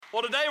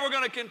Well, today we're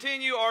going to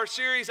continue our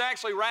series,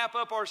 actually wrap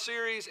up our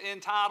series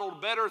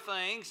entitled Better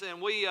Things,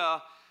 and we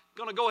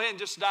going to go ahead and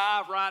just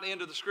dive right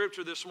into the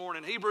scripture this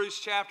morning.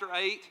 Hebrews chapter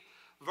 8,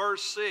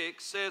 verse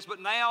 6 says, "But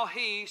now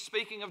he,"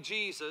 speaking of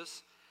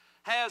Jesus,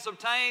 "has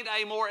obtained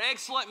a more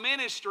excellent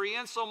ministry,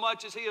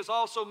 insomuch as he is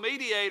also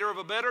mediator of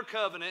a better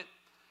covenant,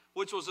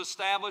 which was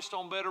established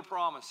on better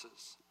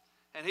promises."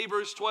 And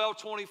Hebrews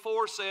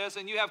 12:24 says,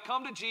 "And you have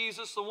come to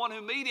Jesus, the one who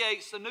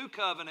mediates the new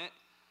covenant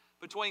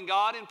between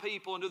God and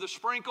people, and to the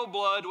sprinkled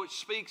blood which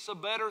speaks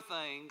of better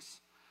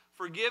things,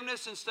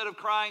 forgiveness instead of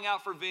crying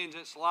out for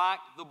vengeance like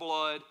the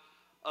blood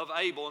of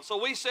Abel." And so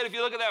we said, if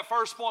you look at that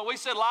first point, we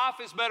said life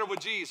is better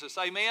with Jesus,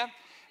 amen?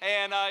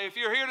 And if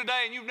you're here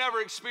today and you've never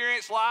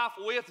experienced life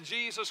with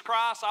Jesus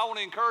Christ, I want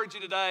to encourage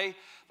you today.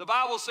 The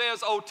Bible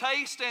says, "Oh,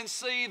 taste and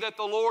see that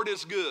the Lord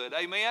is good,"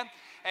 amen?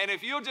 And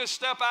if you'll just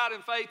step out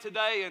in faith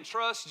today and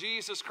trust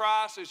Jesus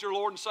Christ as your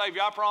Lord and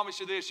Savior, I promise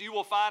you this, you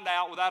will find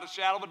out without a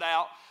shadow of a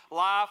doubt,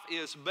 life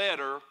is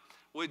better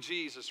with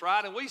Jesus,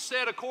 right? And we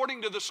said,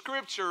 according to the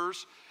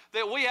scriptures,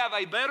 that we have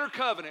a better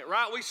covenant,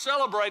 right? We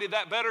celebrated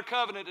that better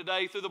covenant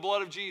today through the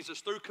blood of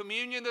Jesus. Through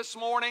communion this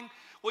morning,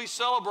 we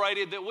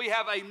celebrated that we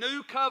have a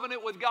new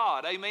covenant with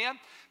God, amen?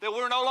 That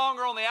we're no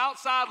longer on the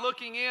outside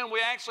looking in.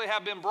 We actually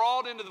have been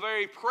brought into the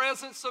very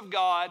presence of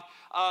God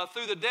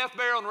through the death,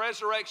 burial, and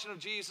resurrection of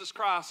Jesus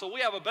Christ. So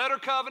we have a better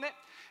covenant,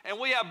 and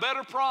we have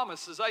better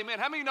promises, amen?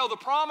 How many know the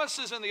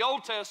promises in the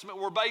Old Testament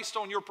were based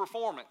on your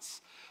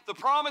performance? The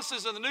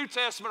promises in the New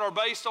Testament are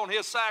based on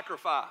His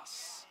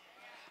sacrifice.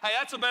 Hey,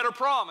 that's a better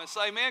promise,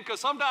 amen? Because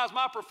sometimes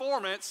my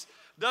performance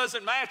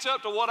doesn't match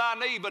up to what I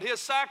need, but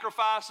His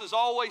sacrifice is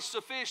always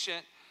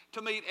sufficient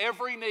to meet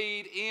every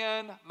need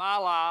in my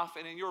life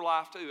and in your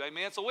life too,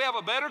 amen? So we have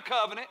a better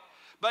covenant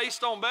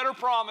based on better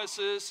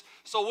promises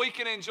so we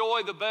can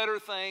enjoy the better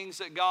things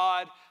that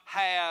God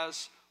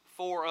has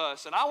for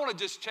us. And I want to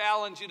just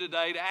challenge you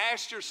today to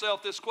ask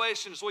yourself this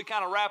question as we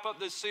kind of wrap up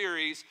this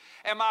series.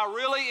 Am I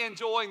really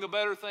enjoying the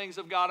better things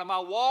of God? Am I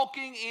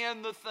walking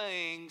in the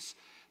things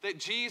that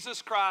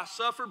Jesus Christ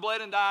suffered, bled,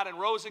 and died, and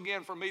rose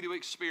again for me to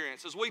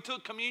experience? As we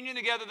took communion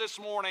together this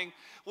morning,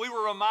 we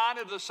were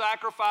reminded of the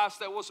sacrifice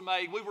that was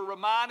made. We were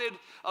reminded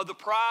of the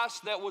price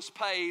that was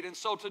paid. And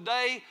so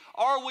today,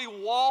 are we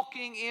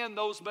walking in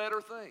those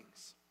better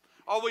things?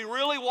 Are we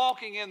really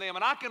walking in them?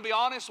 And I can be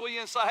honest with you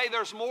and say, hey,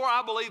 there's more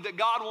I believe that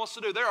God wants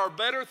to do. There are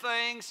better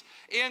things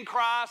in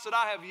Christ that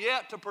I have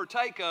yet to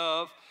partake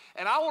of.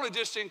 And I want to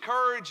just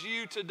encourage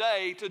you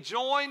today to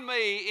join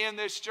me in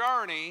this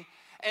journey,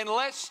 and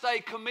let's stay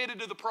committed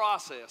to the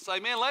process.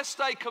 Amen. Let's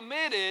stay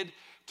committed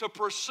to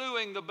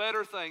pursuing the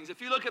better things. If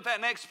you look at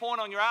that next point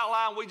on your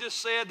outline, we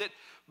just said that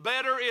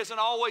better isn't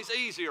always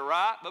easier,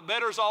 right? But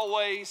better is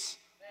always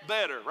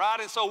better, right?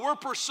 And so we're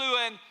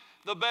pursuing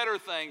the better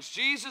things.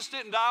 Jesus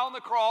didn't die on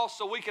the cross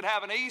so we could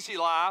have an easy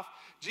life.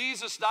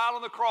 Jesus died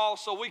on the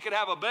cross so we could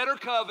have a better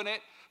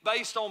covenant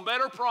based on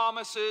better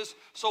promises,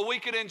 so we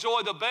could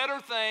enjoy the better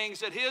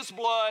things that His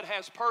blood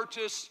has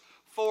purchased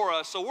for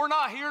us. So we're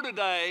not here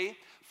today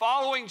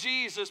following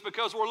Jesus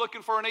because we're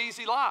looking for an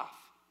easy life.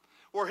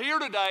 We're here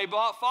today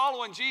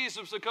following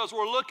Jesus because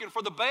we're looking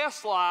for the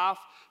best life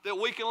that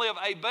we can live,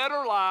 a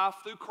better life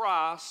through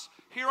Christ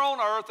here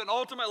on earth and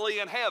ultimately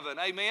in heaven,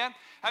 amen?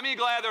 How many are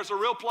glad there's a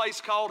real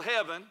place called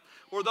heaven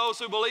where those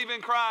who believe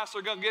in Christ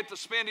are going to get to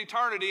spend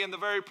eternity in the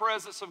very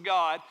presence of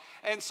God?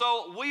 And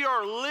so we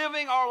are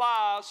living our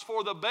lives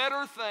for the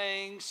better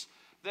things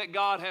that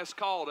God has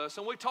called us.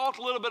 And we talked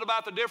a little bit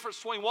about the difference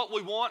between what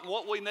we want and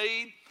what we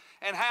need,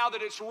 and how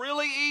that it's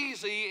really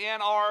easy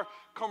in our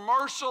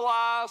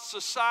commercialized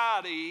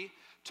society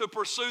to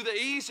pursue the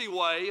easy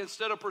way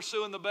instead of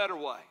pursuing the better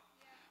way.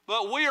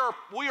 But we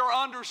are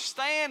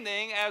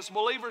understanding as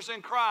believers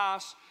in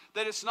Christ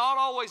that it's not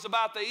always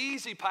about the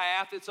easy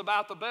path, it's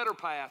about the better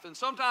path. And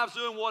sometimes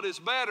doing what is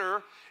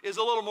better is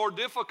a little more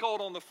difficult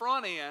on the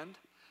front end,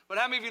 but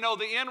how many of you know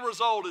the end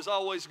result is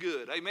always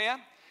good, amen?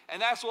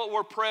 And that's what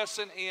we're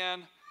pressing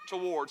in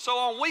toward. So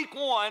on week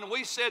one,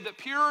 we said that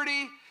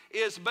purity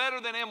is better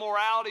than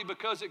immorality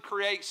because it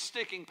creates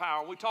sticking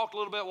power. We talked a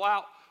little bit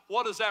about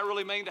what does that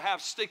really mean to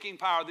have sticking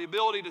power, the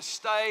ability to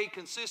stay,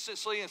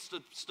 consistency and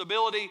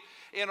stability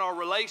in our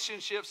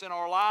relationships, in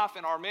our life,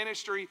 in our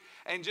ministry,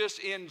 and just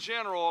in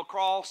general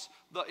across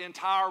the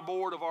entire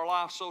board of our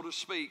life, so to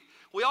speak.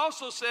 We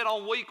also said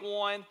on week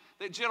one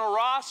that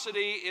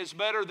generosity is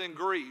better than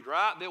greed,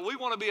 right? That we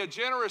want to be a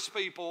generous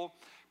people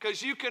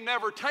because you can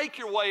never take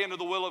your way into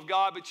the will of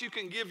God, but you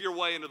can give your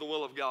way into the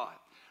will of God.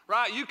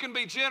 Right? You can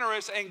be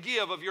generous and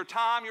give of your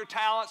time, your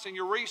talents, and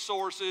your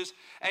resources,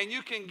 and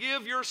you can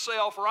give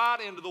yourself right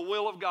into the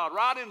will of God,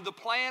 right into the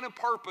plan and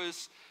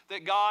purpose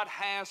that God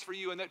has for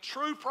you. And that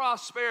true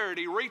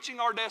prosperity, reaching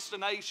our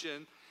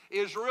destination,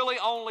 is really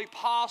only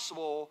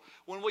possible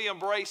when we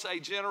embrace a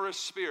generous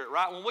spirit,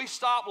 right? When we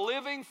stop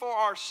living for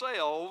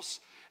ourselves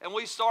and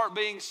we start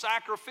being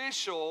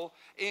sacrificial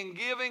in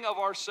giving of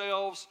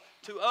ourselves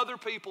to other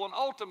people and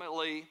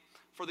ultimately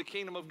for the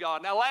kingdom of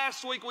God. Now,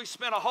 last week we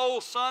spent a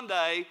whole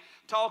Sunday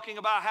talking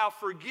about how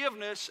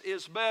forgiveness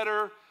is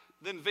better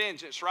than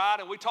vengeance, right?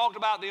 And we talked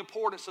about the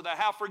importance of that,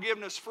 how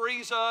forgiveness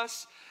frees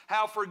us,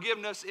 how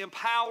forgiveness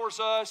empowers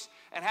us,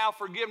 and how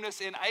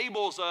forgiveness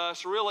enables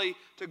us really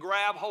to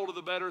grab hold of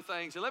the better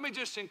things. And let me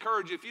just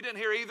encourage you, if you didn't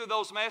hear either of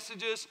those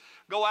messages,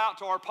 go out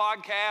to our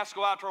podcast,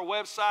 go out to our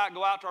website,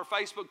 go out to our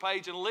Facebook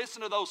page and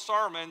listen to those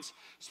sermons,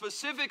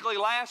 specifically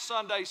last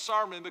Sunday's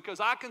sermon, because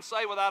I can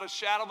say without a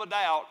shadow of a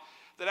doubt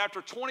that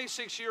after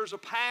 26 years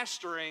of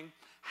pastoring,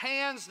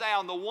 hands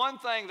down, the one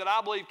thing that I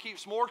believe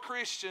keeps more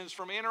Christians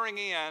from entering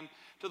in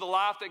to the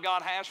life that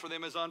God has for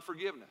them is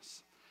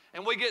unforgiveness.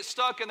 And we get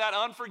stuck in that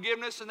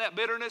unforgiveness and that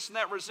bitterness and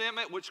that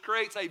resentment, which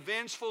creates a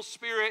vengeful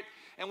spirit,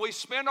 and we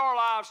spend our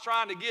lives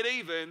trying to get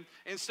even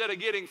instead of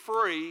getting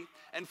free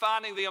and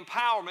finding the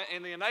empowerment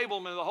and the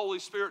enablement of the Holy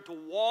Spirit to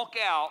walk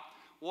out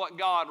what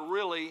God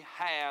really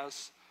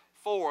has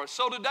for us.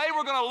 So today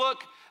we're going to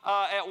look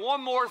at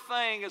one more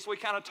thing as we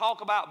kind of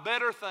talk about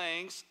better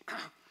things.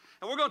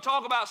 And we're going to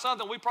talk about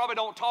something we probably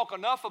don't talk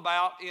enough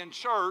about in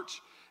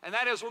church, and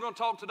that is we're going to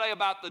talk today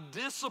about the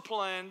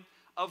discipline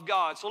of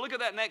God. So look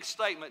at that next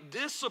statement.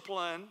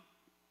 Discipline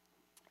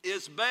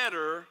is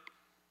better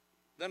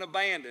than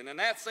abandon. And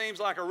that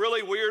seems like a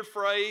really weird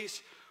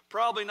phrase,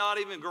 probably not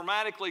even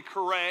grammatically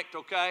correct,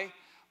 okay?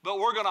 But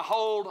we're going to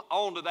hold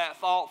on to that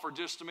thought for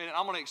just a minute.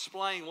 I'm going to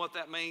explain what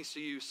that means to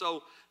you.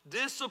 So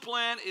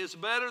discipline is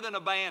better than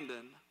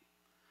abandon,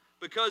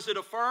 because it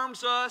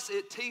affirms us,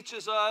 it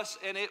teaches us,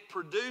 and it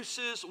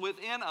produces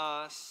within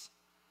us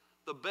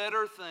the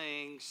better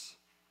things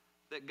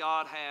that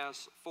God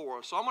has for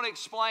us. So I'm going to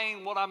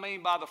explain what I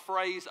mean by the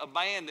phrase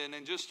abandon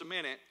in just a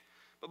minute.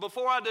 But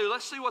before I do,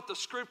 let's see what the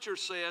Scripture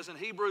says in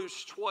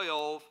Hebrews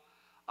 12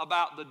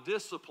 about the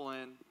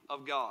discipline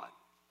of God.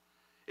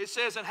 It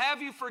says, and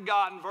have you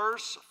forgotten,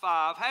 verse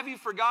 5, have you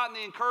forgotten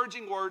the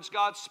encouraging words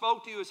God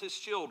spoke to you as His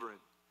children?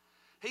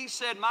 He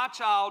said, my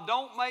child,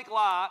 don't make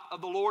light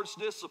of the Lord's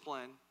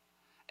discipline,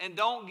 and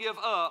don't give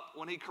up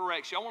when He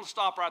corrects you. I want to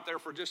stop right there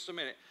for just a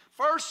minute.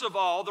 First of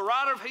all, the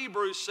writer of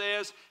Hebrews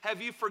says,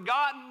 have you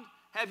forgotten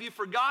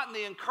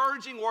the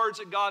encouraging words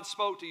that God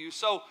spoke to you?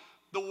 So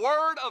the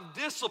word of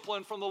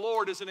discipline from the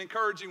Lord is an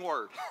encouraging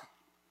word.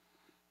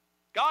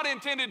 God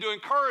intended to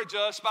encourage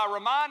us by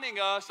reminding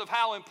us of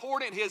how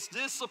important His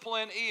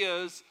discipline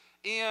is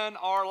in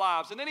our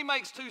lives. And then He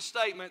makes two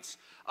statements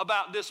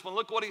about discipline.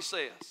 Look what He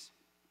says.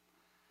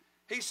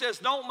 He says,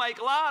 don't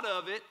make light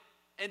of it,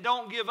 and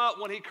don't give up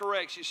when He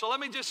corrects you. So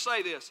let me just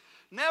say this.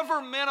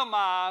 Never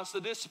minimize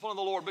the discipline of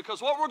the Lord, because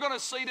what we're going to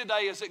see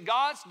today is that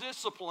God's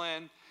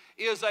discipline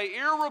is an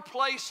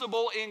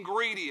irreplaceable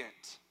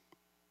ingredient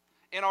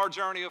in our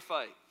journey of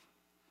faith.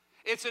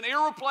 It's an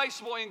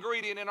irreplaceable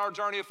ingredient in our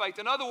journey of faith.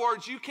 In other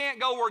words, you can't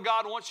go where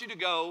God wants you to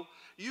go.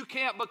 You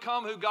can't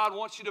become who God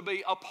wants you to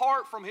be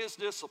apart from His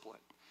discipline.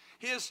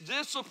 His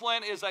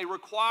discipline is a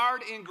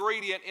required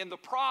ingredient in the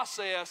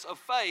process of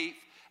faith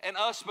and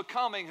us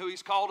becoming who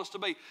He's called us to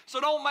be. So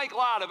don't make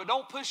light of it.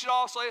 Don't push it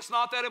off, say it's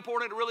not that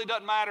important, it really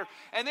doesn't matter.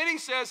 And then He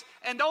says,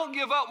 and don't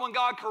give up when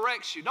God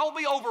corrects you. Don't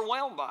be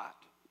overwhelmed by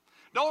it.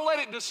 Don't let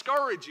it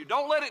discourage you.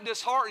 Don't let it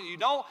dishearten you.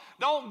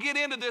 Don't get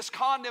into this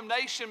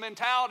condemnation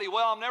mentality.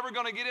 Well, I'm never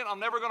going to get in. I'm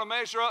never going to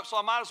measure up, so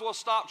I might as well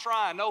stop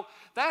trying. No,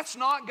 that's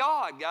not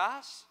God,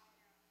 guys.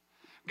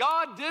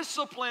 God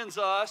disciplines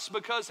us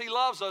because He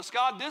loves us.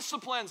 God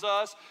disciplines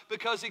us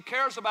because He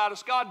cares about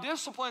us. God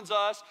disciplines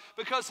us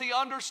because He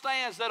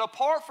understands that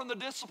apart from the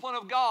discipline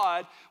of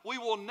God, we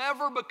will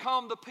never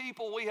become the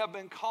people we have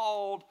been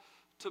called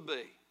to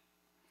be.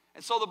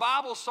 And so the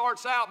Bible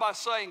starts out by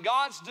saying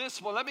God's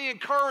discipline, let me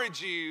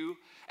encourage you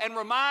and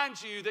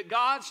remind you that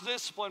God's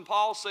discipline,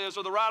 Paul says,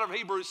 or the writer of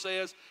Hebrews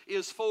says,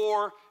 is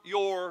for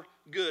your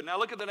good. Now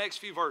look at the next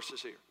few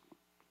verses here.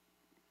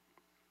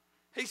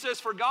 He says,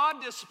 for God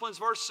disciplines,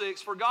 verse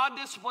 6, for God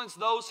disciplines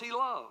those He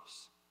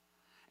loves,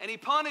 and He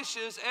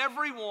punishes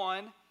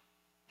everyone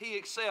He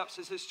accepts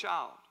as His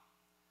child.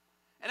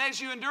 And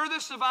as you endure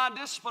this divine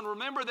discipline,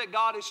 remember that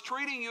God is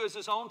treating you as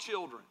His own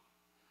children.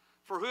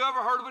 For who ever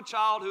heard of a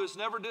child who is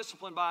never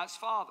disciplined by its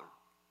father?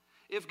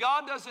 If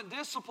God doesn't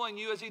discipline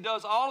you as He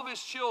does all of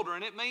His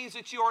children, it means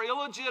that you are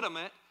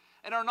illegitimate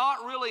and are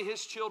not really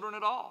His children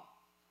at all.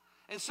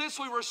 And since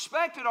we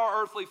respected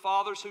our earthly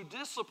fathers who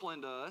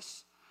disciplined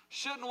us,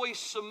 shouldn't we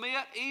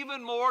submit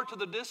even more to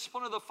the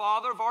discipline of the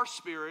Father of our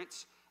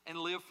spirits and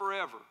live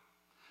forever?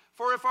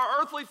 For if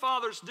our earthly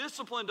fathers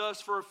disciplined us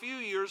for a few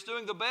years,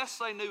 doing the best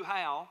they knew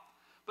how,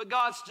 but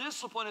God's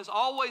discipline is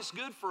always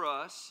good for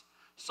us,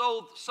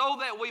 so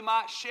that we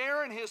might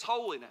share in His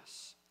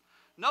holiness.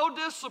 No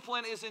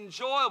discipline is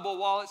enjoyable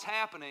while it's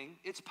happening.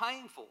 It's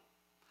painful.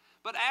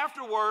 But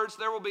afterwards,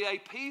 there will be a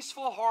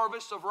peaceful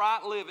harvest of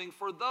right living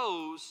for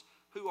those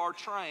who are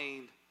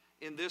trained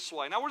in this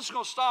way. Now we're just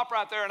going to stop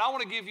right there, and I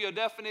want to give you a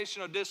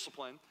definition of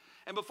discipline.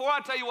 And before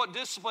I tell you what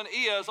discipline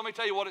is, let me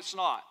tell you what it's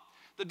not.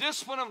 The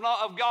discipline of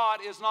God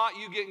is not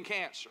you getting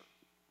cancer.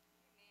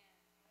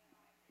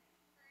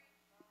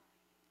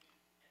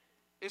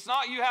 It's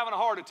not you having a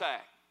heart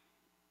attack.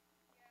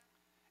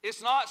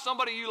 It's not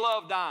somebody you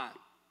love dying.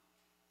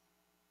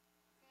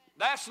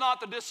 That's not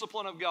the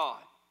discipline of God.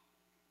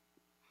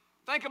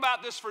 Think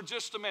about this for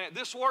just a minute.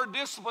 This word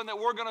discipline that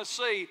we're going to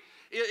see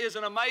is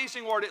an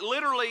amazing word. It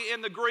literally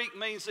in the Greek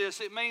means this.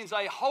 It means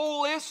a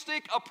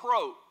holistic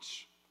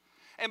approach.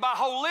 And by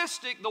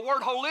holistic, the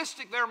word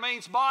holistic there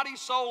means body,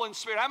 soul, and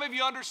spirit. How many of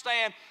you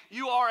understand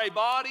you are a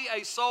body,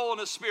 a soul,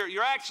 and a spirit?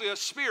 You're actually a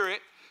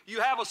spirit,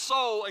 you have a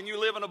soul, and you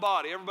live in a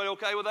body. Everybody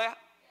okay with that?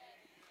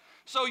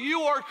 So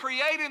you are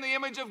created in the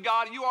image of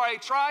God. You are a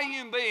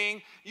triune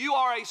being. You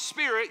are a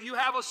spirit. You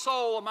have a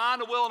soul, a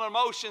mind, a will, and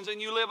emotions,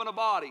 and you live in a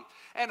body.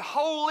 And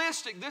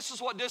holistic, this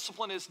is what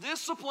discipline is.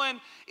 Discipline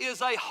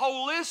is a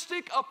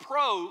holistic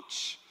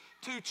approach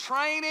to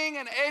training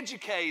and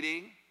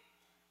educating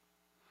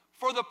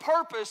for the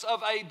purpose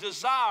of a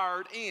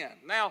desired end.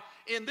 Now,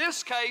 in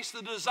this case,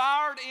 the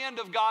desired end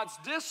of God's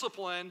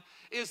discipline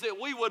is that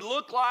we would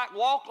look like,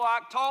 walk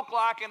like, talk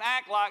like, and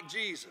act like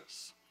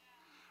Jesus.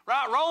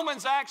 Right?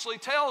 Romans actually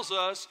tells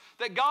us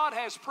that God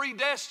has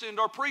predestined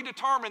or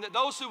predetermined that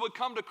those who would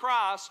come to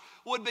Christ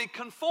would be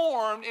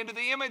conformed into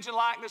the image and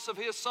likeness of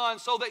His Son,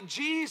 so that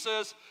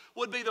Jesus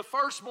would be the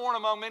firstborn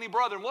among many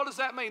brethren. What does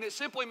that mean? It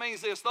simply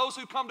means this. Those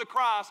who come to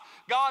Christ,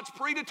 God's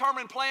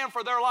predetermined plan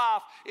for their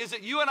life is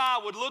that you and I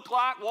would look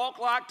like, walk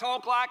like,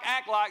 talk like,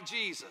 act like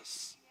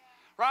Jesus.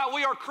 Right?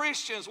 We are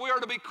Christians. We are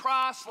to be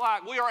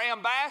Christ-like. We are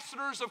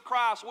ambassadors of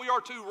Christ. We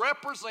are to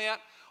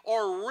represent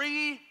or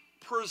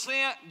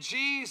represent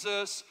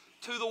Jesus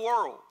to the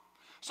world.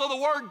 So the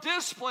word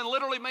discipline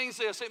literally means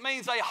this. It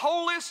means a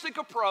holistic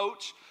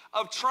approach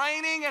of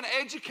training and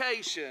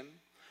education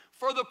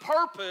for the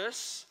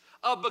purpose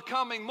of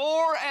becoming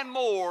more and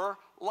more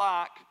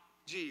like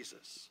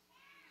Jesus.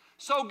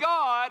 So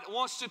God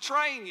wants to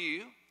train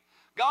you.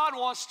 God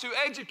wants to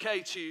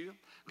educate you.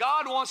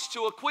 God wants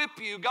to equip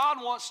you. God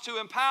wants to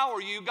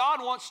empower you.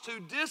 God wants to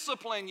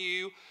discipline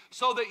you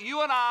so that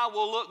you and I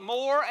will look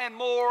more and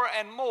more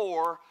and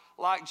more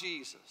like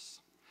Jesus.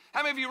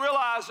 How many of you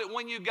realize that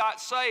when you got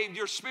saved,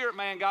 your spirit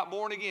man got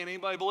born again?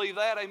 Anybody believe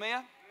that?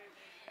 Amen?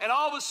 And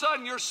all of a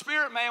sudden, your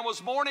spirit man was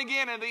born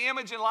again in the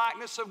image and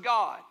likeness of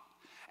God.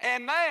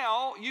 And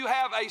now you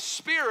have a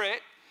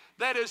spirit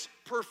that is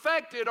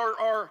perfected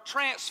or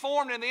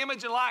transformed in the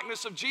image and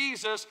likeness of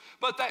Jesus,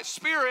 but that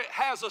spirit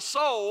has a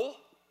soul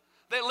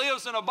that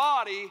lives in a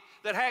body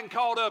that hadn't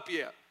caught up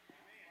yet.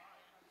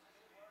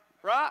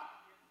 Right?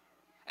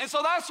 And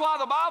so that's why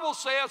the Bible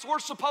says we're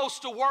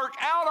supposed to work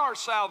out our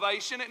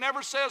salvation. It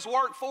never says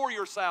work for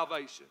your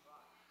salvation.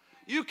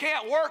 You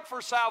can't work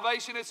for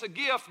salvation. It's a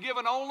gift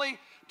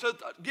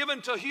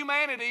given to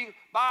humanity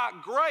by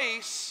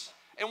grace,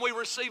 and we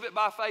receive it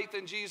by faith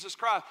in Jesus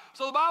Christ.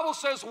 So the Bible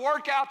says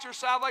work out your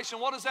salvation.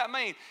 What does that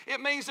mean? It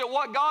means that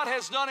what God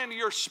has done into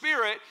your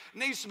spirit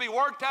needs to be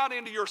worked out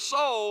into your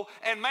soul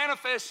and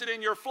manifested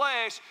in your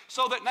flesh,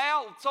 so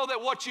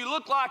that what you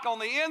look like on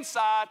the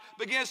inside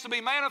begins to be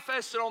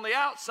manifested on the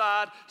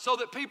outside, so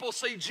that people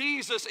see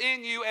Jesus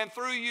in you and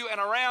through you and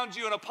around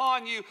you and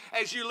upon you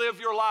as you live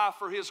your life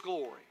for His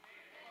glory.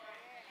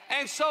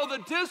 And so the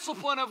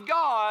discipline of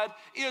God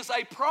is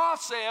a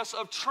process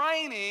of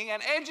training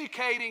and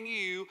educating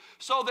you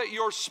so that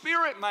your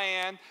spirit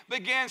man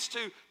begins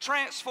to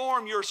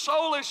transform your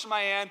soulish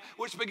man,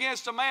 which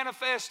begins to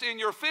manifest in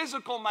your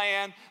physical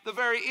man the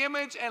very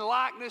image and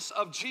likeness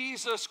of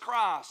Jesus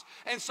Christ.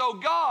 And so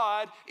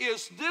God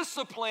is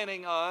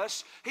disciplining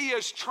us. He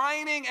is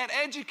training and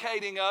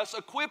educating us,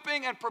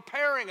 equipping and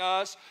preparing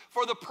us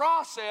for the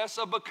process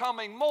of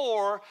becoming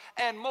more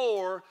and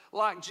more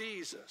like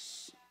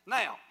Jesus.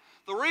 Now,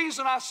 the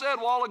reason I said a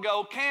while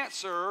ago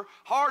cancer,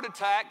 heart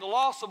attack, the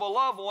loss of a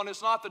loved one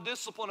is not the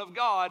discipline of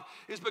God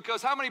is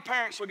because how many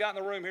parents we got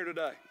in the room here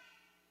today?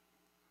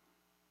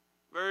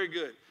 Very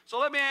good. So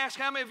let me ask,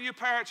 how many of you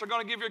parents are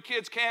going to give your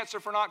kids cancer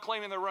for not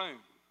cleaning their room?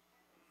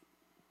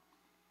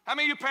 How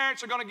many of you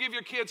parents are going to give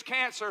your kids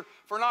cancer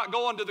for not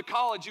going to the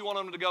college you want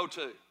them to go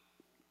to?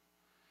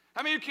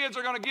 How many of you parents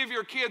are going to give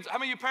your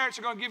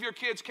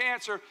kids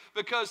cancer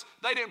because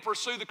they didn't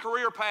pursue the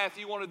career path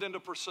you wanted them to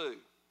pursue?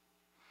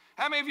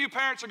 How many of you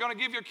parents are going to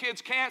give your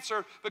kids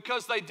cancer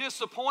because they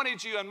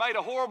disappointed you and made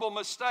a horrible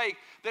mistake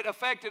that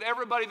affected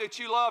everybody that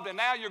you loved, and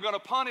now you're going to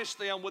punish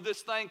them with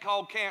this thing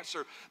called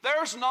cancer?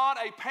 There's not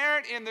a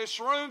parent in this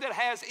room that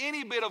has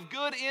any bit of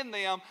good in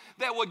them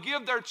that would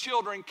give their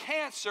children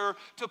cancer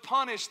to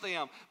punish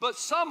them. But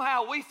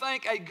somehow we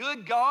think a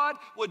good God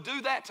would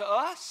do that to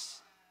us.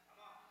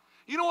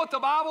 You know what the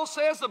Bible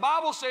says? The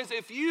Bible says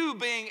if you,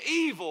 being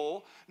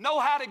evil, know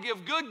how to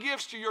give good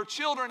gifts to your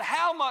children,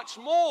 how much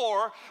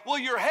more will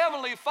your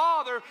Heavenly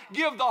Father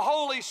give the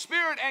Holy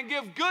Spirit and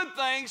give good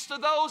things to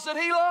those that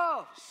He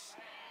loves?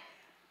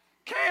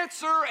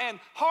 Cancer and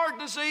heart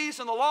disease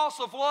and the loss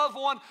of a loved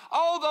one,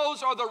 all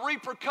those are the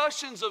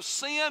repercussions of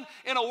sin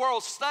in a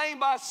world stained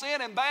by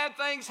sin, and bad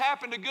things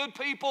happen to good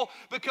people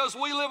because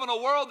we live in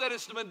a world that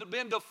has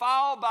been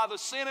defiled by the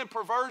sin and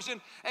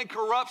perversion and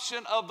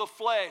corruption of the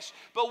flesh.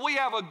 But we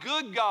have a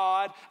good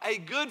God, a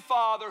good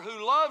Father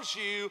who loves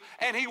you,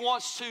 and He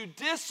wants to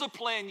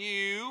discipline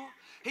you.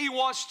 He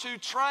wants to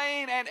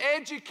train and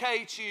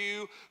educate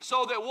you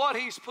so that what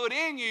He's put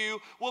in you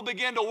will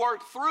begin to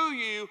work through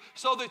you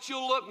so that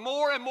you'll look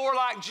more and more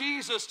like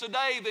Jesus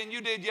today than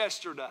you did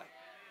yesterday.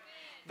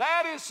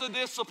 That is the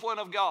discipline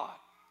of God.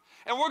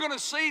 And we're going to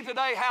see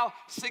today how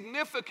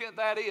significant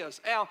that is.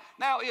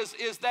 Now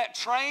is that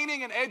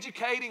training and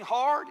educating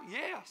hard?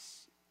 Yes.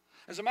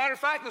 As a matter of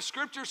fact, the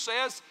Scripture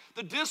says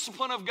the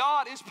discipline of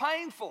God is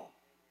painful.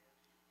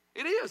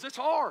 It is. It's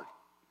hard.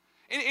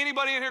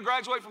 Anybody in here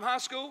graduate from high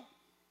school?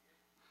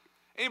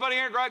 Anybody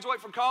in here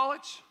graduate from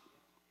college?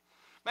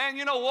 Man,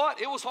 you know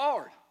what? It was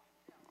hard.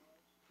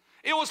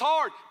 It was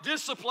hard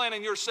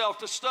disciplining yourself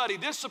to study,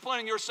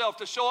 disciplining yourself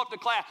to show up to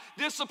class,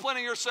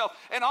 disciplining yourself.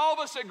 And all of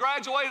us that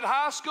graduated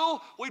high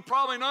school,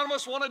 none of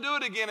us want to do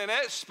it again. And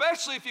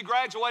especially if you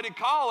graduated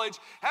college,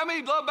 how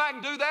many love back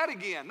and do that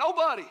again?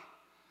 Nobody.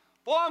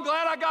 Boy, I'm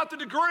glad I got the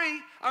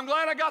degree. I'm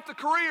glad I got the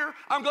career.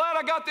 I'm glad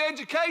I got the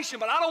education,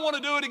 but I don't want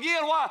to do it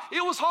again. Why?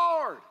 It was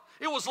hard.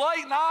 It was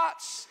late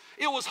nights.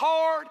 It was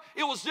hard.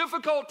 It was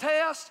difficult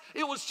tests.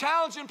 It was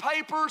challenging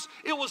papers.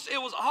 It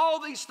was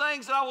all these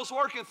things that I was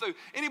working through.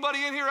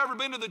 Anybody in here ever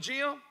been to the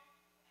gym?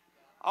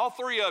 All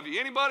three of you.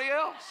 Anybody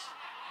else?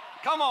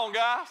 Come on,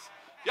 guys.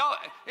 Y'all,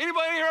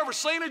 anybody in here ever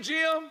seen a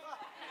gym?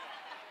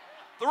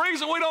 The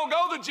reason we don't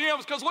go to the gym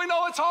is because we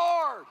know it's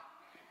hard.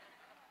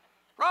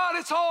 Right?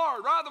 It's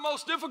hard, right? The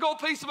most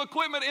difficult piece of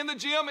equipment in the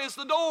gym is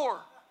the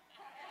door.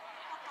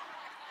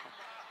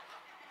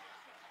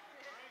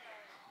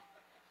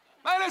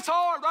 Man, it's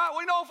hard, right?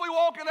 We know if we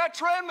walk in that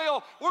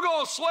treadmill, we're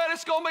going to sweat.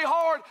 It's going to be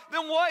hard.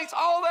 Them weights,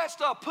 all that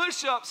stuff,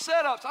 push-ups,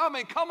 set-ups. I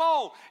mean, come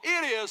on.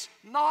 It is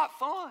not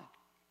fun.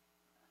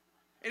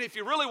 And if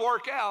you really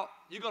work out,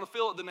 you're going to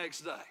feel it the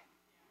next day,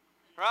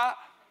 right?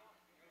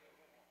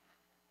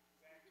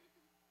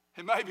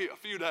 It may be a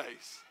few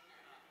days.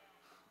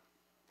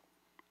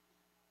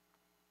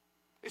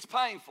 It's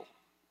painful.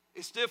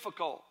 It's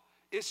difficult.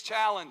 It's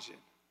challenging.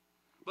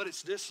 But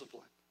it's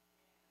discipline.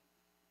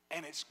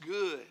 And it's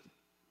good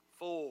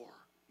for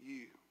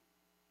you.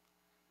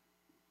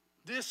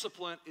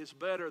 Discipline is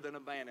better than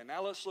abandon.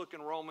 Now let's look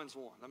in Romans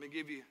 1. Let me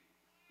give you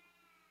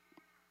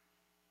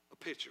a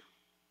picture.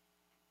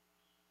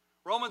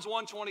 Romans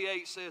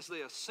 1:28 says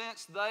this: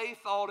 since they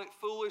thought it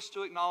foolish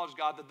to acknowledge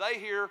God. The they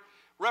here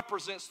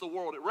represents the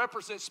world. It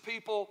represents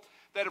people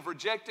that have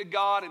rejected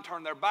God and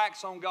turned their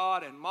backs on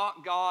God and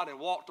mocked God and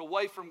walked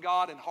away from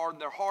God and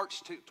hardened their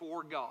hearts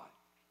toward God.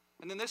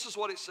 And then this is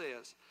what it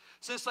says: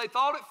 since they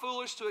thought it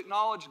foolish to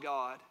acknowledge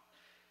God,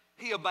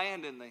 He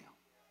abandoned them.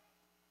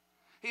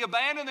 He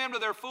abandoned them to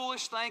their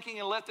foolish thinking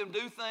and let them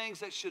do things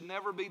that should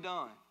never be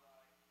done.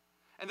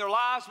 And their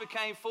lives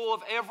became full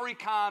of every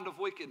kind of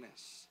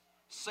wickedness: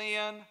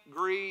 sin,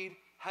 greed,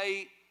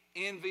 hate,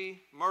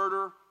 envy,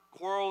 murder,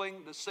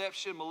 quarreling,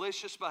 deception,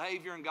 malicious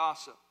behavior, and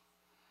gossip.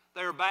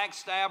 They are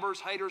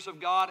backstabbers, haters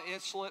of God,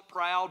 insolent,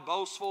 proud,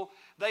 boastful.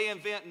 They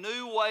invent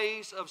new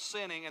ways of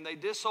sinning, and they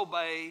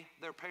disobey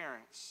their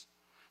parents.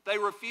 They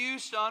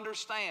refuse to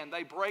understand.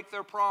 They break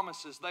their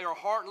promises. They are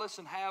heartless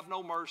and have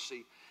no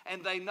mercy.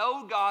 And they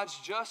know God's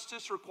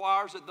justice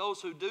requires that those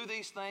who do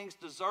these things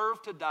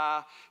deserve to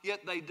die,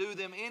 yet they do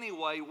them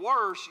anyway.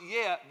 Worse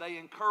yet, they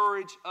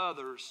encourage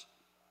others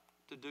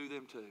to do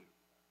them too.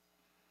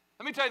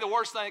 Let me tell you, the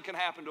worst thing that can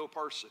happen to a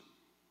person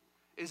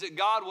is that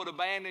God would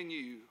abandon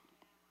you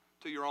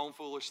to your own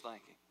foolish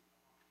thinking.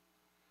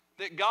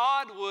 That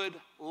God would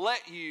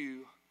let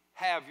you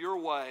have your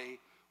way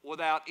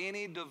without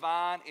any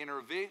divine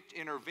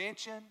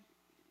intervention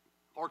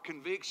or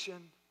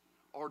conviction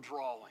or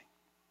drawing.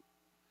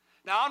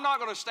 Now, I'm not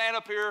going to stand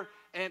up here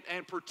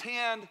and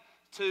pretend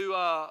to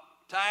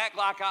act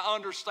like I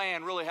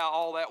understand really how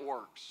all that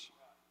works.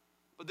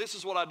 But this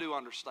is what I do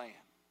understand.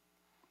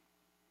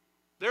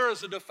 There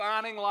is a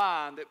defining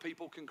line that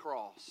people can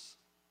cross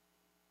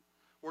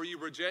where you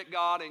reject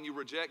God and you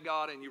reject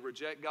God and you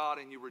reject God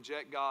and you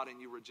reject God and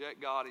you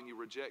reject God and you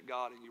reject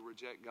God and you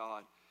reject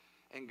God.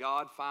 And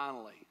God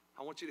finally,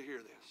 I want you to hear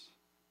this,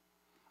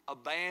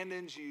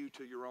 abandons you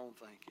to your own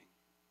thinking.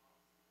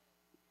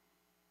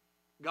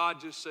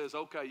 God just says,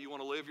 okay, you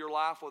want to live your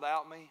life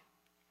without me?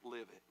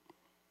 Live it.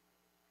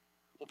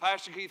 Well,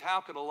 Pastor Keith,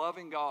 how could a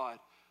loving God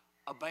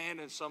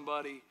abandon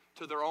somebody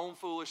to their own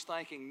foolish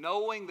thinking,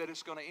 knowing that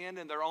it's going to end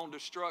in their own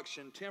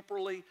destruction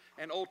temporally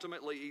and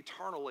ultimately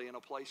eternally in a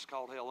place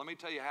called hell? Let me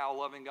tell you how a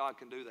loving God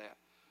can do that.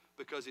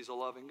 Because He's a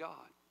loving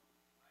God.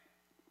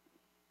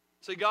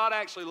 See, God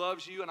actually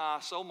loves you and I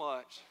so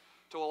much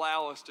to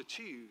allow us to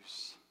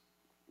choose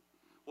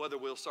whether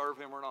we'll serve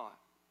Him or not,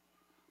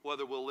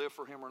 whether we'll live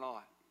for Him or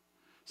not.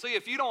 See,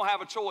 if you don't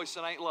have a choice,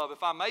 it ain't love.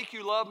 If I make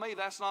you love me,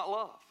 that's not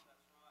love.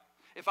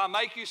 If I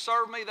make you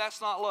serve me,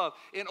 that's not love.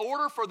 In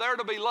order for there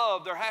to be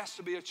love, there has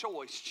to be a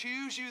choice.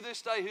 Choose you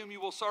this day whom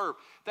you will serve.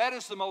 That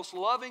is the most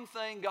loving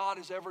thing God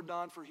has ever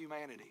done for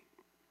humanity.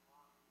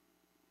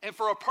 And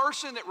for a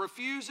person that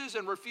refuses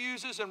and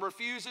refuses and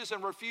refuses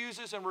and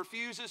refuses and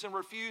refuses and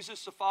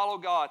refuses to follow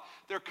God,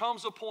 there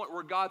comes a point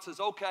where God says,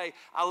 okay,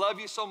 I love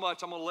you so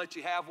much, I'm going to let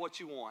you have what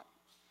you want.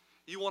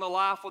 You want a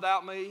life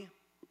without me?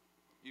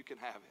 You can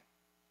have it.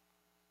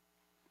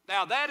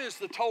 Now, that is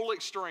the total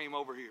extreme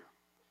over here.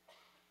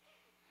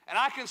 And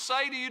I can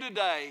say to you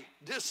today,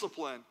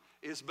 discipline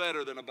is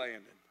better than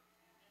abandon.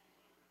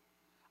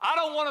 I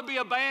don't want to be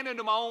abandoned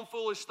to my own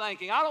foolish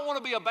thinking. I don't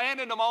want to be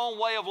abandoned to my own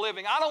way of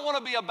living. I don't want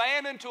to be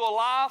abandoned to a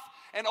life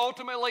and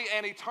ultimately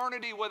an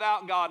eternity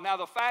without God. Now,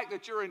 the fact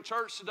that you're in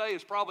church today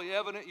is probably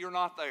evident you're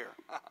not there.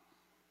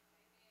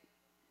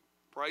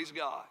 Praise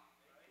God.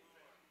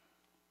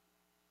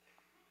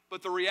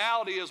 But the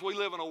reality is we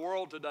live in a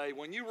world today,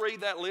 when you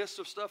read that list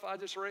of stuff I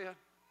just read,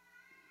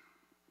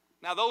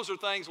 now those are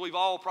things we've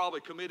all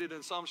probably committed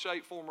in some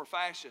shape, form, or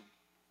fashion.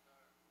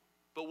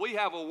 But we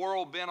have a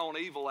world bent on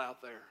evil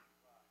out there.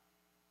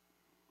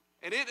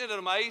 And isn't it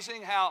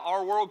amazing how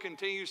our world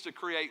continues to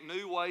create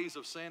new ways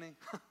of sinning?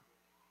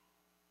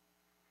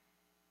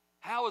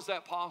 How is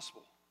that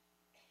possible?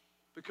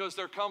 Because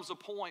there comes a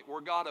point where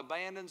God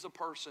abandons a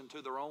person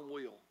to their own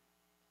will,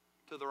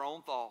 to their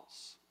own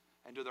thoughts,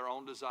 and to their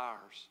own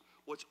desires,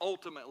 which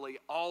ultimately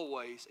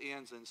always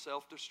ends in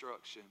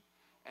self-destruction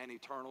and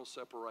eternal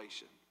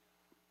separation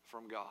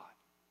from God.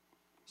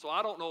 So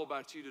I don't know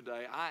about you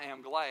today. I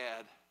am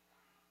glad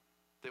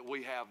that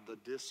we have the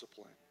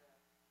discipline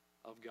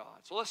of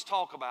God. So let's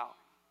talk about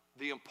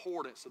the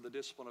importance of the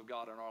discipline of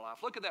God in our life.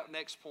 Look at that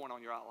next point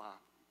on your outline.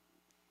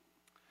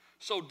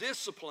 So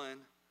discipline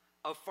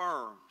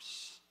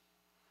affirms.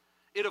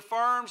 It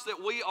affirms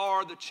that we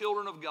are the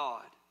children of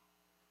God.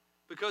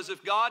 Because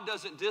if God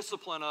doesn't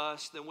discipline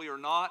us, then we are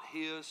not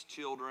His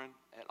children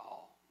at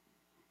all.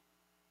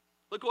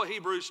 Look what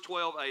Hebrews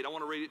 12:8. I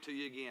want to read it to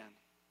you again.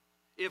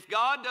 If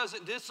God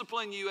doesn't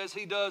discipline you as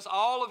He does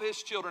all of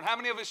His children, how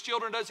many of His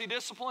children does He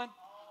discipline?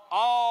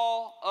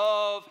 All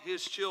of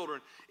His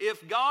children.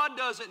 If God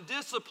doesn't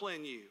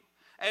discipline you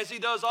as He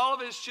does all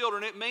of His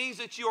children, it means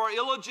that you are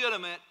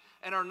illegitimate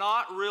and are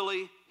not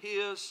really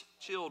His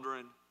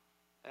children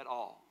at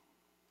all.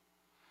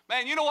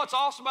 Man, you know what's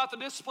awesome about the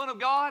discipline of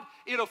God?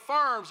 It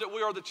affirms that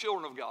we are the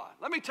children of God.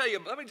 Let me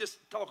just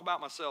talk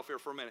about myself here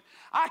for a minute.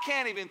 I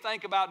can't even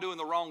think about doing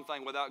the wrong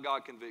thing without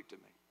God convicting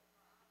me.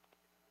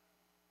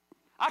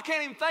 I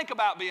can't even think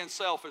about being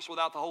selfish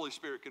without the Holy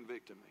Spirit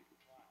convicting me.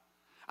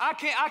 I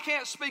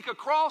can't speak a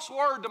cross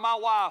word to my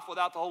wife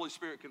without the Holy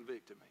Spirit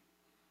convicting me.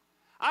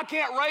 I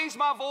can't raise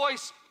my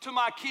voice to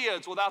my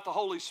kids without the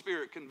Holy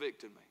Spirit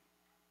convicting me.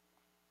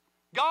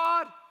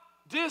 God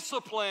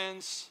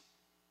disciplines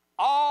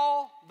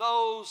all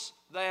those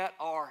that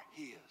are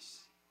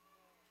His.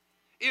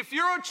 If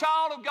you're a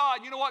child of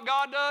God, you know what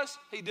God does?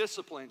 He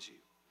disciplines you.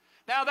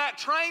 Now that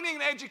training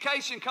and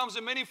education comes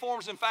in many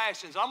forms and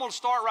fashions. I'm going to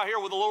start right here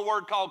with a little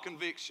word called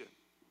conviction.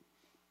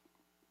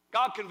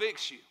 God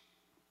convicts you.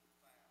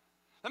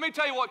 Let me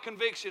tell you what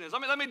conviction is.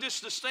 Let me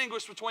just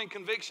distinguish between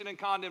conviction and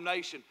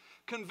condemnation.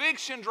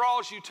 Conviction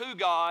draws you to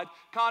God.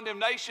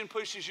 Condemnation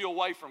pushes you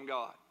away from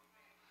God.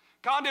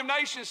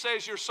 Condemnation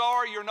says you're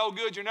sorry, you're no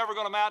good, you're never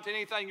going to amount to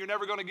anything, you're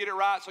never going to get it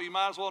right, so you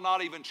might as well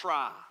not even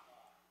try.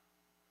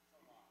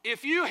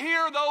 If you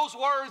hear those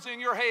words in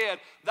your head,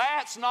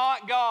 that's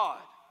not God.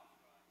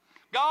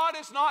 God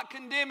is not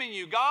condemning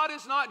you. God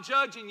is not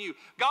judging you.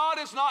 God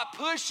is not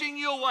pushing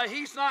you away.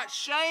 He's not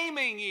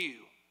shaming you.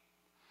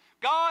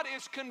 God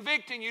is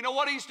convicting you. You know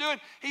what He's doing?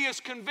 He is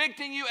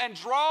convicting you and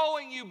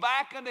drawing you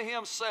back unto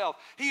Himself.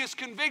 He is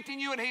convicting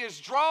you and He is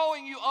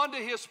drawing you unto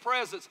His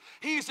presence.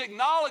 He's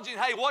acknowledging,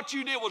 hey, what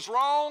you did was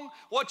wrong,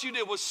 what you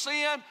did was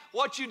sin,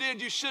 what you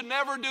did you should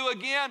never do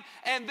again.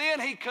 And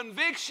then He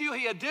convicts you.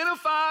 He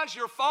identifies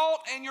your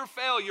fault and your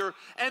failure.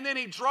 And then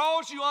He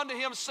draws you unto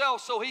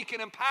Himself so He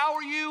can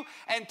empower you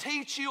and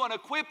teach you and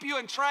equip you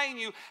and train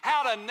you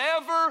how to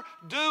never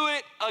do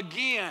it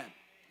again.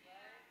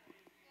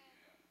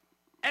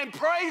 And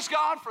praise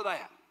God for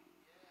that.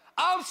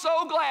 I'm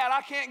so glad I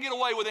can't get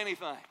away with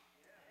anything.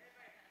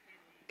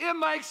 It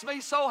makes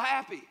me so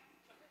happy.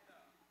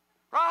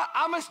 Right?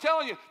 I'm just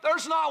telling you,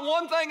 there's not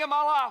one thing in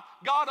my life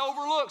God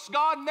overlooks.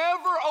 God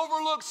never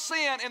overlooks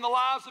sin in the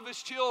lives of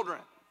His children.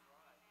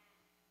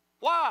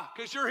 Why?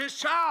 Because you're His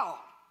child.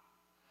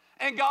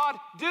 And God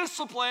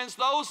disciplines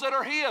those that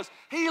are His.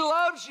 He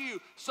loves you.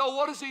 So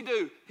what does He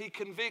do? He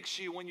convicts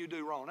you when you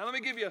do wrong. Now let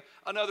me give you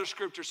another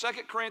scripture.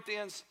 2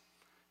 Corinthians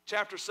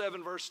chapter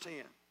 7, verse 10.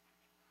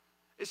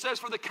 It says,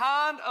 for the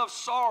kind of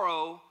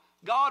sorrow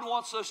God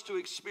wants us to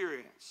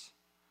experience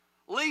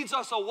leads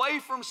us away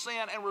from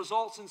sin and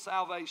results in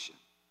salvation.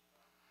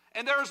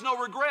 And there is no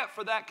regret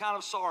for that kind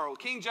of sorrow.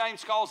 King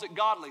James calls it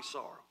godly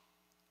sorrow.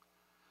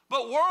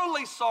 But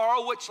worldly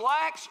sorrow, which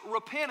lacks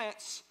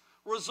repentance,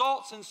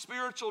 results in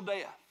spiritual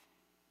death.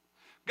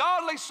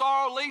 Godly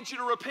sorrow leads you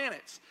to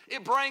repentance.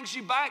 It brings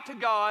you back to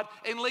God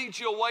and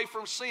leads you away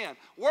from sin.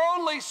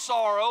 Worldly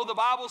sorrow, the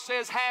Bible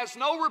says, has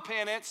no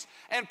repentance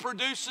and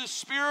produces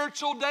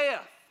spiritual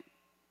death.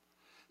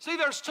 See,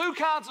 there's two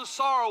kinds of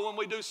sorrow when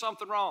we do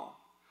something wrong.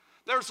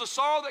 There's the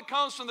sorrow that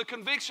comes from the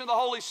conviction of the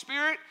Holy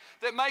Spirit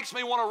that makes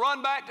me want to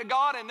run back to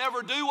God and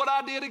never do what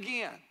I did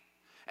again.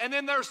 And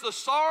then there's the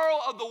sorrow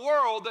of the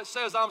world that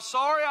says, I'm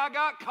sorry I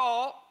got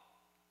caught.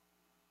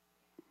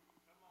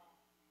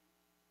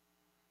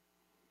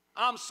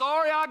 I'm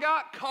sorry I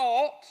got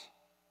caught.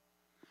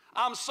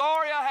 I'm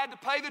sorry I had to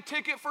pay the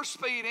ticket for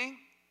speeding.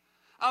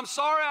 I'm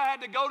sorry I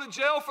had to go to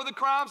jail for the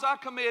crimes I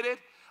committed.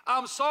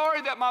 I'm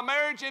sorry that my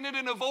marriage ended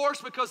in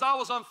divorce because I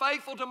was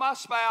unfaithful to my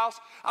spouse.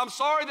 I'm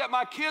sorry that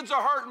my kids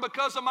are hurting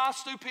because of my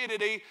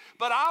stupidity.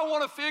 But I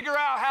want to figure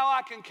out how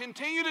I can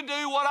continue to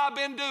do what I've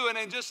been doing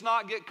and just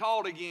not get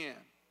caught again.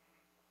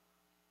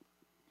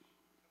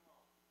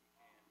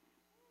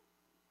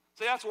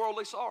 See, that's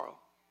worldly sorrow.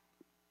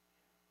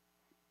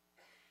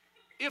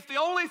 If the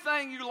only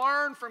thing you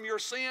learn from your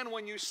sin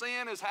when you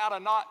sin is how to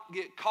not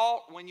get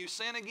caught when you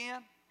sin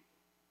again,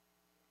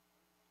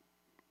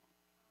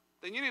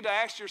 then you need to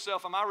ask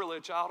yourself, am I really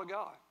a child of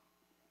God?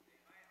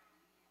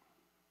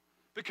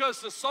 Because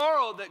the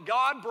sorrow that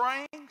God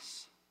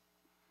brings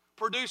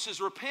produces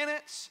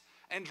repentance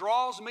and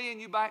draws me and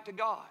you back to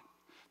God.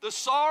 The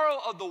sorrow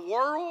of the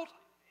world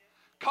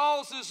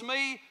causes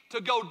me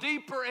to go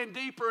deeper and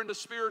deeper into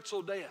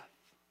spiritual death.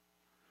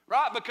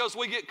 Right? Because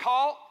we get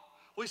caught,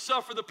 we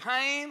suffer the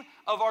pain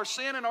of our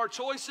sin and our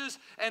choices,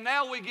 and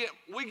now we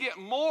get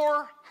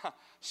more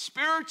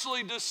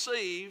spiritually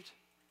deceived,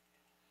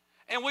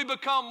 and we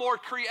become more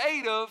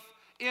creative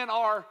in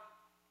our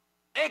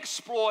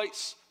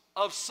exploits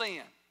of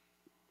sin.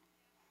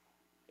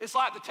 It's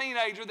like the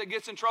teenager that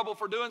gets in trouble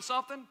for doing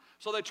something,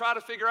 so they try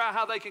to figure out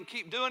how they can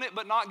keep doing it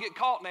but not get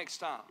caught next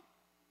time.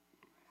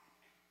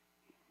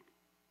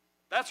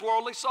 That's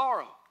worldly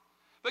sorrow.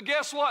 But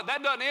guess what?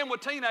 That doesn't end with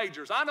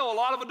teenagers. I know a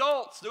lot of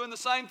adults doing the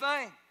same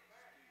thing.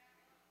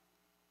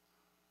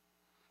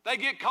 They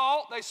get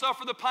caught, they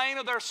suffer the pain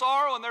of their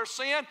sorrow and their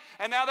sin,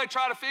 and now they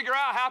try to figure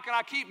out, how can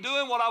I keep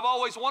doing what I've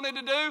always wanted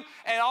to do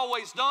and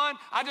always done?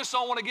 I just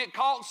don't want to get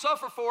caught and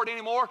suffer for it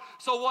anymore.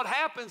 So what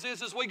happens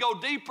is we go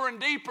deeper and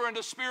deeper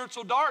into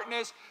spiritual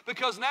darkness,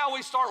 because now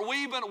we start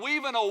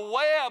weaving a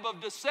web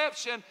of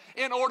deception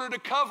in order to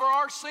cover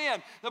our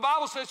sin. The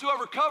Bible says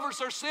whoever covers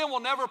their sin will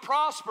never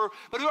prosper,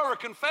 but whoever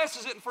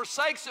confesses it and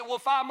forsakes it will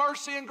find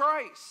mercy and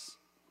grace.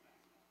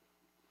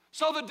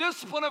 So the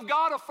discipline of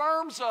God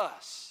affirms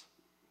us.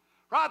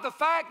 Right? The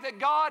fact that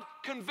God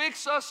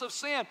convicts us of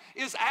sin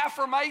is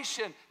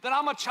affirmation that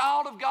I'm a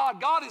child of God.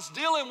 God is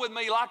dealing with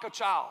me like a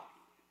child.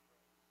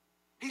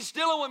 He's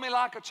dealing with me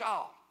like a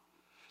child.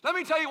 Let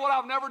me tell you what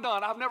I've never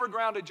done. I've never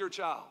grounded your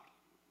child.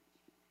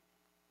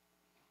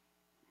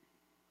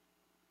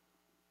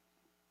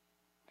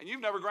 And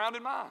you've never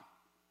grounded mine.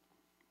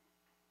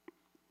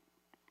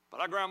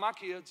 But I ground my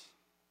kids.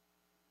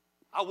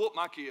 I whoop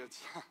my kids.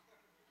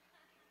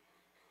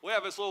 We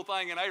have this little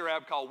thing in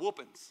Arab called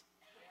whoopings.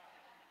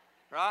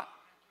 Right?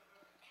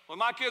 When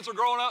my kids were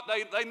growing up,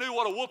 they knew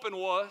what a whooping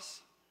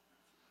was,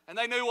 and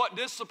they knew what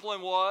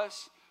discipline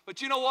was.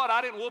 But you know what? I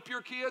didn't whoop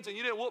your kids, and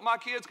you didn't whoop my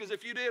kids, because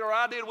if you did or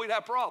I did, we'd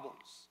have problems.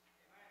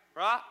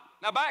 Right?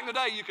 Now, back in the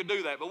day, you could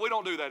do that, but we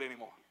don't do that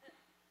anymore.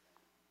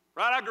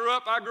 Right? I grew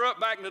up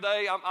back in the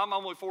day. I'm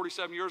only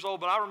 47 years old,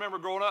 but I remember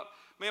growing up,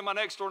 me and my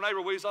next door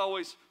neighbor, we was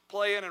always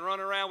playing and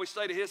running around. We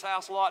stayed at his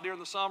house a lot during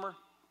the summer,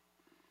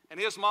 and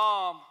his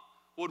mom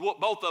would whoop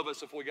both of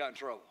us if we got in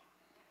trouble.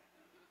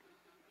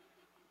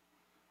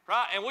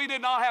 Right? And we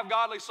did not have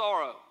godly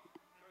sorrow.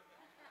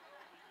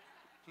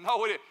 No,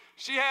 we didn't.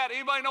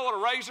 Anybody know what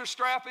a razor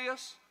strap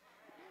is?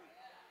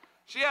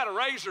 She had a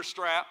razor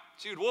strap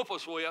she would whoop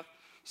us with.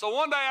 So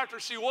one day after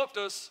she whooped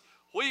us,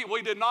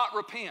 we did not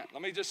repent.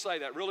 Let me just say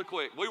that really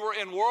quick. We were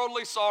in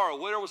worldly sorrow.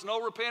 There was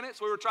no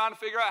repentance. We were trying to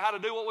figure out how to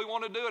do what we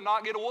wanted to do and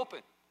not get a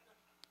whooping.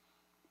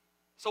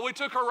 So we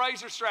took her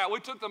razor strap.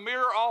 We took the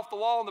mirror off the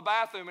wall in the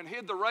bathroom and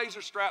hid the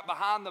razor strap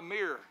behind the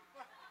mirror.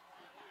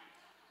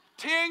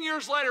 10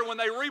 years later, when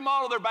they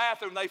remodeled their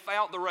bathroom, they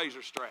found the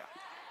razor strap.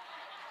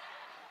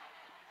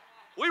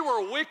 We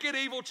were wicked,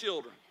 evil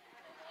children.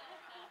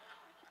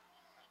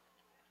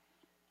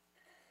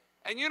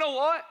 And you know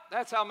what?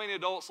 That's how many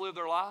adults live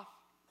their life.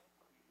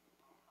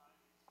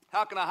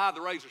 How can I hide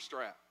the razor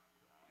strap?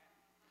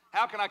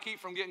 How can I keep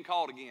from getting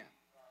caught again?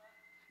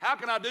 How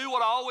can I do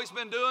what I've always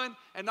been doing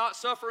and not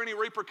suffer any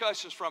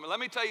repercussions from it? Let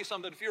me tell you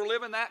something. If you're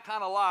living that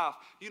kind of life,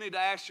 you need to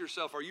ask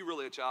yourself, are you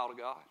really a child of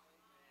God?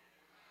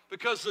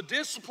 Because the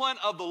discipline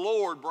of the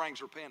Lord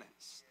brings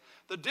repentance.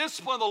 The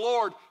discipline of the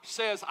Lord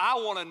says, I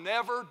want to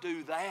never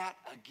do that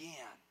again.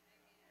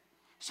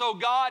 So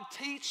God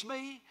teach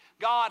me,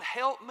 God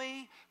help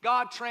me,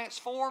 God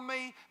transform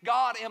me,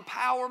 God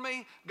empower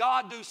me,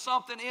 God do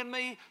something in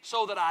me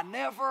so that I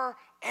never,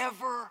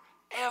 ever,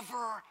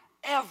 ever,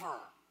 ever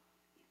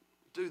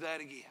do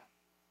that again.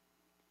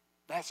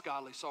 That's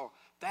godly sorrow.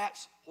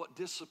 That's what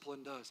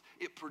discipline does.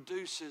 It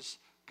produces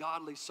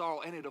godly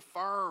sorrow, and it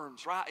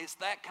affirms, right? It's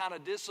that kind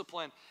of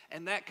discipline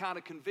and that kind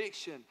of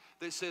conviction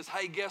that says,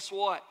 hey, guess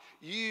what?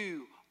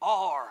 You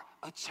are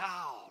a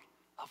child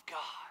of God,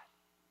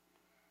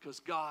 because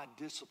God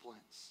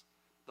disciplines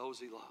those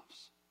he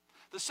loves.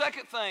 The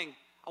second thing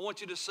I want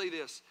you to see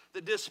this,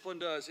 that discipline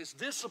does, is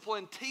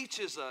discipline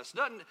teaches us.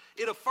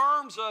 It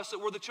affirms us that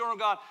we're the children of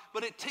God,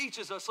 but it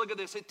teaches us, look at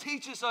this, it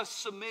teaches us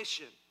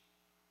submission.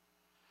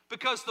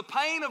 Because the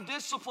pain of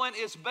discipline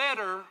is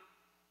better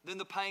than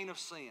the pain of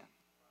sin.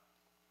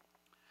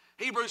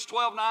 Hebrews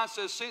 12:9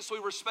 says, since we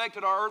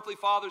respected our earthly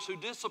fathers who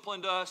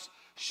disciplined us,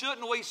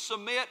 shouldn't we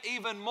submit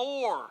even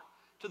more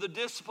to the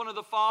discipline of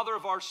the Father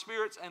of our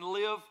spirits and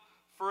live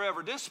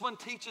forever? Discipline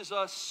teaches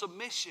us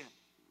submission.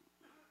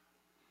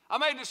 I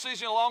made a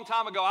decision a long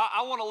time ago.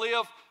 I want to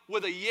live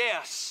with a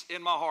yes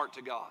in my heart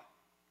to God.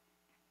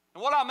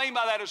 And what I mean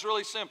by that is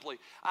really simply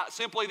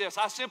this.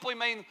 I simply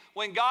mean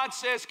when God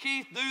says,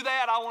 Keith, do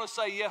that, I want to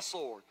say, yes,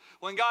 Lord.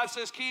 When God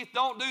says, Keith,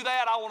 don't do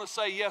that, I want to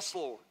say, yes,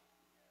 Lord.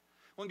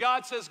 When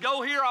God says,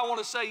 go here, I want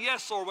to say,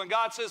 yes, Lord. When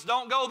God says,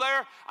 don't go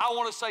there, I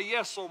want to say,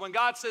 yes, Lord. When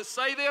God says,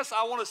 say this,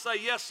 I want to say,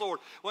 yes, Lord.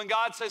 When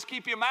God says,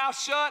 keep your mouth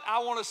shut,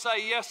 I want to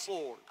say, yes,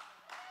 Lord.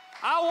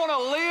 I want to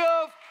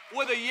live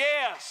with a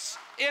yes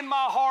in my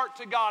heart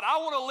to God. I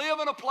want to live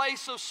in a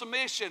place of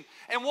submission.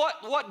 And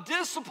what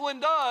discipline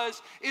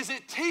does is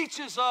it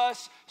teaches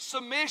us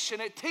submission.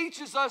 It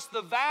teaches us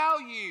the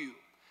value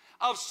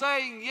of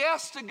saying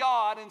yes to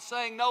God and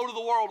saying no to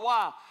the world.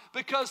 Why?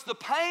 Because the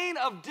pain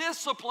of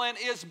discipline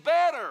is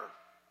better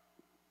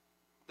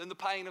than the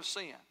pain of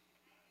sin.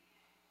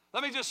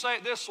 Let me just say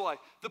it this way.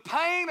 The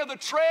pain of the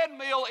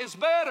treadmill is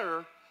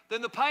better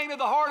than the pain of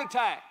the heart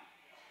attack.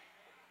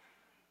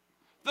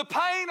 The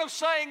pain of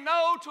saying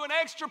no to an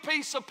extra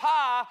piece of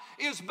pie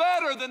is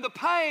better than the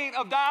pain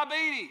of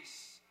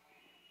diabetes.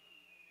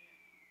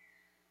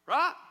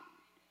 Right?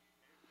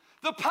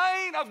 The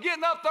pain of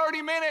getting up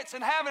 30 minutes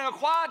and having a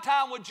quiet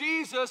time with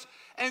Jesus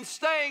and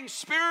staying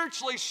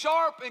spiritually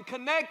sharp and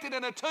connected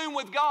and attuned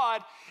with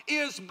God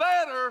is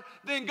better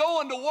than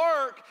going to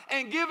work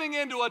and giving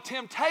into a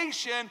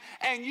temptation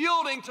and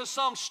yielding to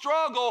some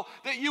struggle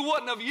that you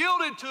wouldn't have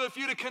yielded to if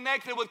you'd have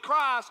connected with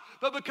Christ.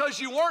 But because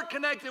you weren't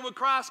connecting with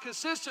Christ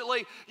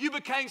consistently, you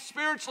became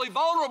spiritually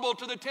vulnerable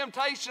to the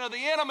temptation of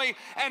the enemy,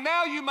 and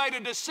now you made a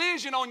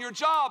decision on your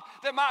job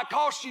that might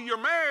cost you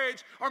your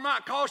marriage, or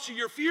might cost you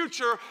your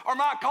future, or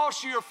might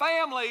cost you your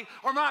family,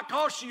 or might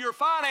cost you your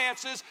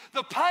finances.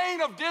 The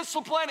pain of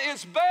discipline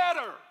is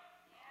better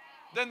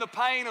than the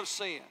pain of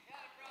sin.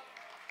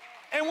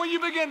 And when you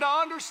begin to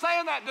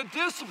understand that, the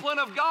discipline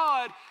of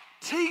God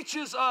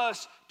teaches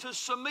us to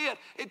submit.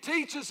 It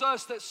teaches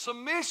us that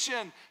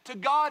submission to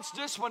God's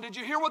discipline. Did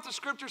you hear what the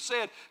scripture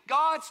said?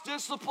 God's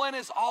discipline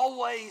is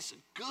always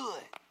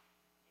good.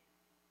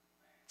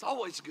 It's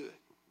always good.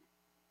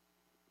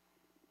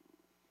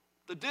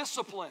 The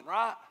discipline,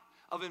 right,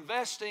 of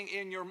investing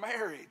in your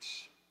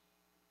marriage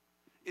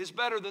is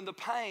better than the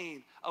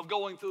pain of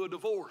going through a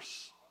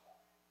divorce.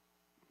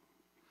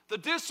 The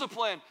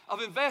discipline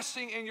of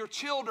investing in your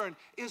children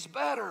is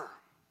better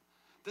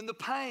than the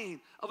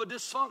pain of a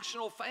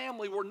dysfunctional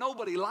family where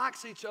nobody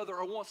likes each other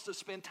or wants to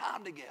spend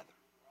time together.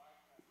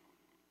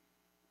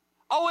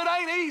 Oh, it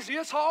ain't easy.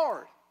 It's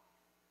hard.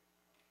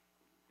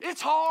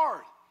 It's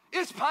hard.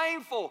 It's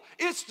painful.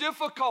 It's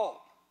difficult.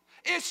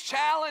 It's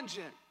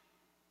challenging.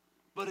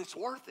 But it's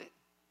worth it.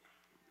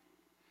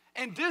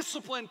 And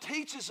discipline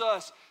teaches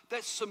us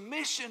that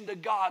submission to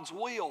God's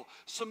will,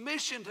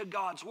 submission to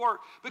God's work,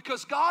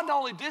 because God not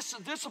only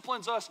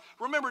disciplines us,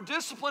 remember,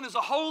 discipline is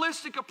a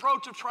holistic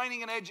approach of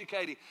training and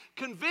educating.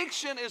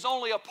 Conviction is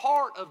only a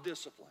part of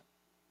discipline.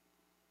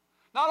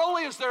 Not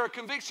only is there a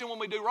conviction when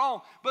we do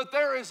wrong, but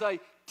there is a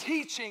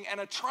teaching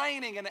and a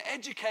training and an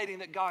educating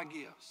that God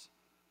gives.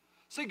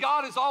 See,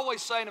 God is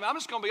always saying to me, I'm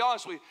just going to be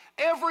honest with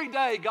you, every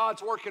day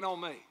God's working on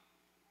me.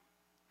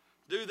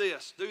 Do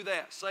this, do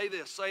that, say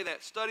that,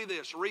 study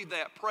this, read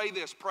that, pray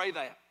this, pray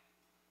that.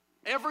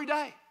 Every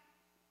day.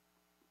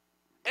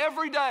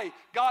 Every day,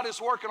 God is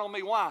working on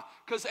me. Why?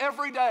 Because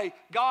every day,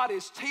 God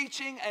is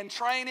teaching and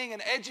training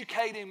and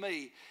educating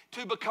me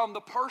to become the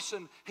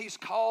person He's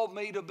called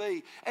me to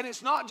be. And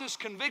it's not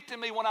just convicting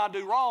me when I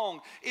do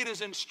wrong. It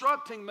is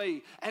instructing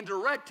me and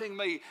directing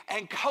me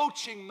and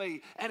coaching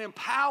me and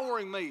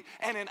empowering me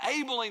and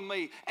enabling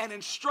me and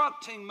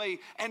instructing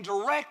me and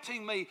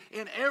directing me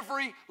in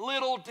every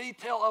little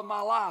detail of my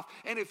life.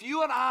 And if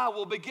you and I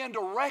will begin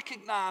to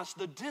recognize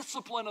the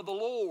discipline of the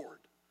Lord,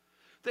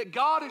 that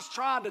God is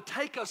trying to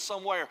take us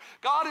somewhere.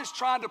 God is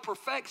trying to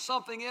perfect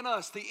something in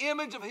us, the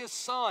image of His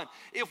Son.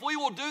 If we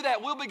will do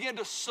that, we'll begin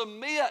to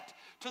submit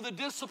to the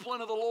discipline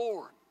of the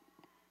Lord.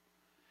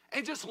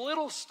 And just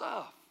little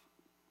stuff.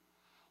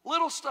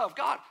 Little stuff.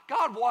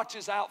 God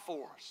watches out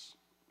for us.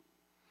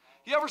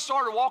 You ever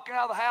started walking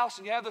out of the house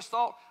and you have this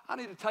thought, I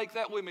need to take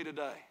that with me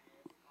today.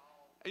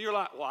 And you're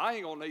like, well, I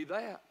ain't going to need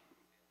that.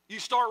 You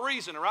start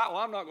reasoning, right? Well,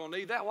 I'm not going to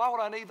need that. Why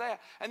would I need that?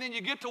 And then you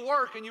get to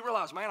work and you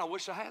realize, man, I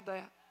wish I had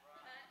that.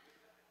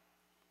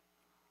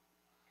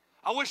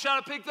 I wish I'd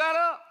have picked that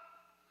up.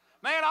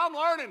 Man, I'm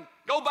learning.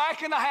 Go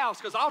back in the house,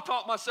 because I'll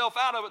talk myself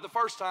out of it the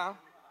first time.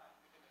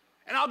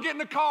 And I'll get in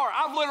the car.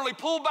 I've literally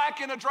pulled back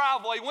in the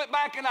driveway, went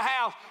back in the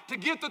house to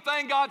get the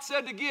thing God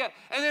said to get.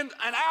 And then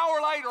an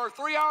hour later or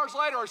 3 hours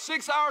later or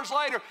 6 hours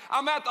later,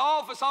 I'm at the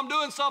office, I'm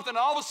doing something, and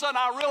all of a sudden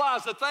I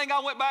realize the thing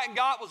I went back and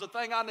got was the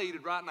thing I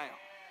needed right now.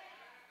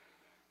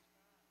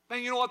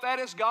 Man, you know what that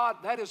is? God,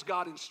 that is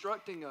God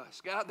instructing us.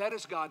 God, that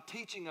is God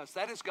teaching us.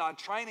 That is God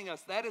training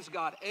us. That is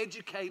God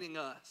educating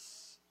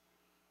us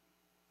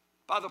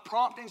by the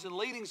promptings and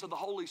leadings of the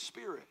Holy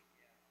Spirit.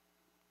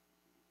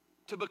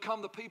 to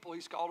become the people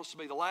He's called us to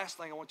be. The last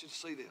thing, I want you to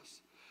see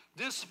this.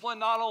 Discipline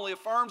not only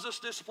affirms us,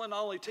 discipline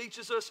not only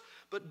teaches us,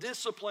 but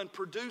discipline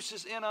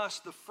produces in us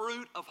the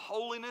fruit of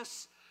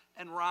holiness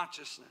and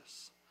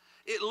righteousness.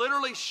 It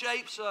literally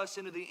shapes us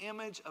into the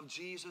image of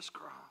Jesus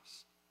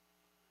Christ.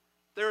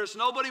 There is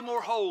nobody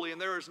more holy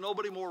and there is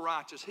nobody more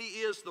righteous.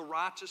 He is the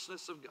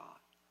righteousness of God.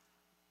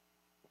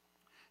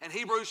 And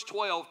Hebrews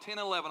 12, 10,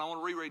 11, I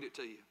want to reread it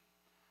to you.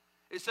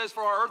 It says,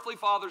 for our earthly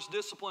fathers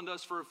disciplined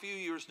us for a few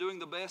years, doing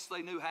the best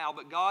they knew how,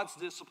 but God's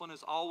discipline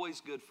is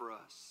always good for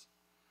us,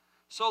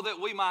 so that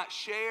we might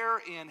share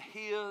in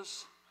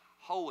His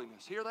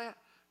holiness. Hear that?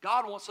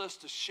 God wants us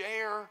to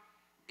share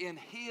in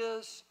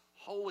His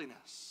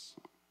holiness.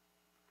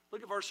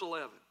 Look at verse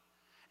 11.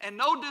 And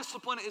no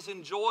discipline is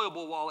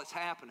enjoyable while it's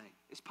happening.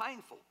 It's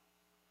painful.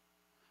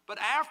 But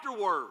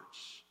afterwards,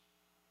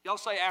 y'all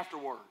say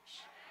afterwards.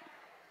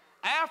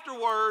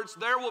 Afterwards,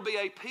 there will be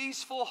a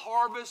peaceful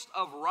harvest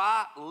of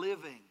right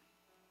living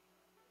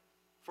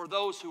for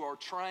those who are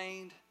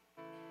trained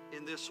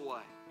in this way.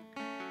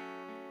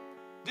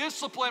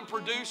 Discipline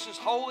produces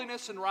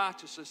holiness and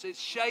righteousness. It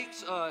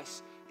shapes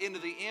us into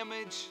the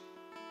image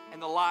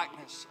and the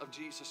likeness of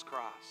Jesus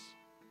Christ.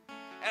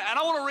 And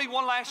I want to read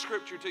one last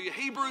scripture to you.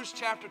 Hebrews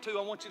chapter 2,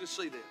 I want you to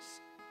see this.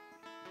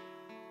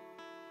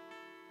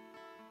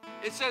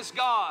 It says,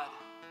 God,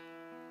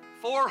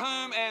 for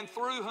whom and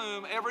through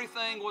whom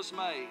everything was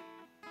made,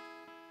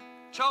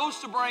 chose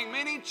to bring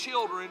many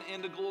children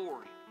into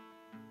glory.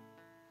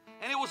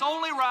 And it was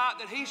only right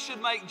that He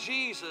should make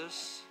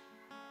Jesus,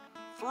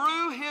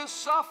 through His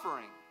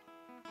suffering,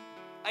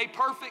 a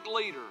perfect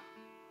leader,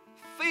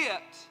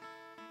 fit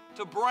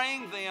to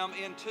bring them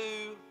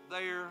into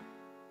their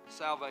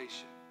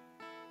salvation.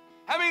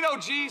 How many know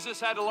Jesus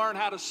had to learn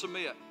how to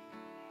submit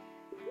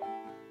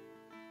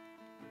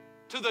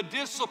to the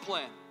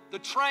discipline, the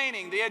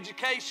training, the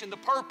education, the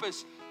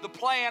purpose, the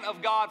plan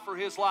of God for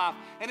His life?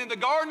 And in the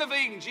Garden of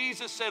Eden,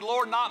 Jesus said,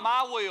 Lord, not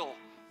my will,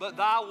 but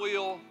Thy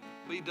will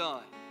be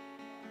done.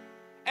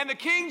 And the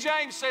King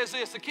James says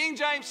this. The King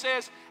James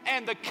says,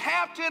 and the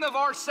captain of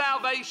our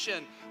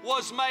salvation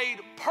was made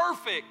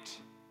perfect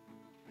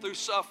through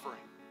suffering.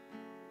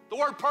 The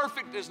word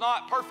perfect is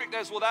not perfect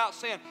as without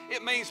sin.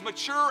 It means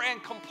mature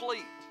and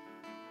complete.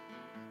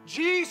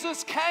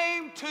 Jesus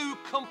came to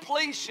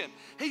completion.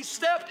 He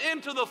stepped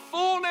into the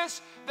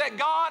fullness that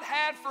God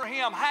had for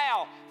Him.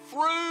 How?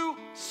 Through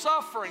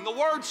suffering. The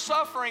word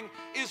suffering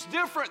is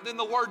different than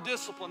the word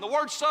discipline. The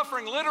word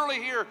suffering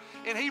literally here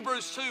in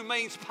Hebrews 2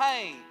 means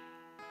pain.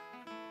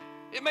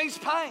 It means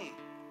pain.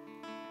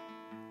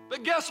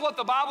 But guess what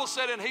the Bible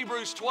said in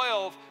Hebrews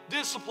 12?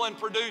 Discipline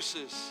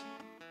produces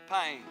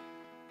pain.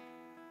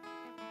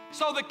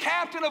 So the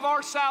captain of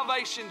our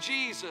salvation,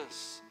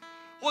 Jesus,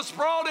 was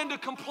brought into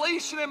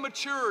completion and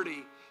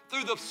maturity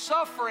through the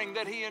suffering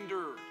that He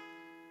endured.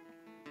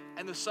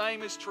 And the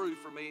same is true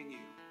for me and you.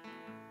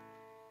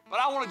 But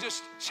I want to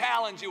just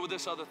challenge you with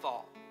this other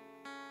thought.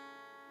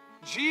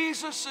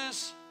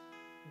 Jesus'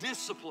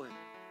 discipline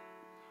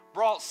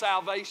brought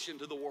salvation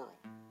to the world.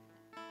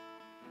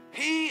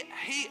 He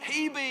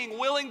being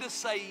willing to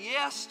say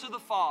yes to the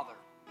Father,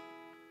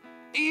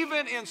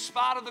 even in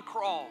spite of the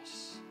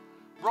cross,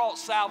 brought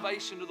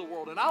salvation to the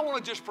world. And I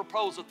want to just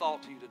propose a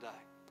thought to you today.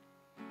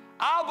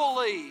 I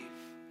believe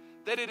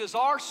that it is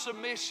our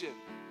submission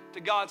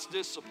to God's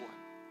discipline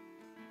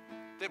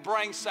that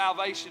brings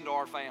salvation to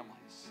our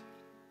families,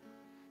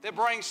 that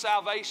brings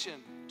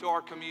salvation to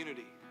our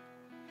community,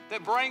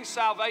 that brings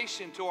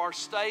salvation to our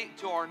state,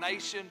 to our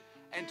nation,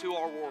 and to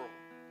our world.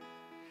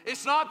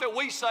 It's not that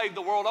we save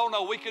the world. Oh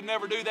no, we could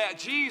never do that.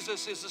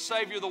 Jesus is the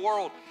Savior of the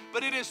world.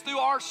 But it is through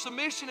our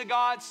submission to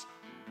God's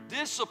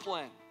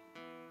discipline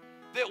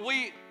that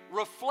we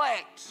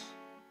reflect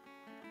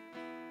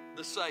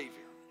the Savior,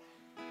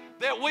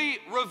 that we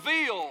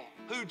reveal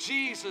who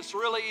Jesus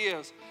really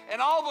is.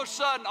 And all of a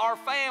sudden, our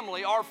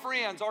family, our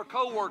friends, our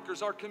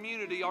co-workers, our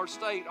community, our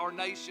state, our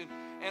nation,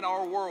 and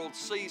our world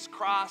sees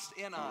Christ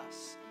in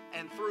us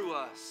and through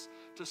us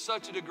to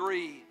such a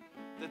degree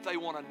that they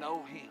want to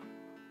know Him,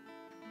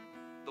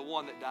 the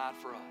one that died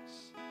for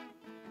us.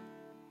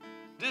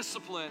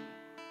 Discipline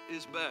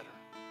is better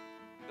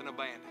than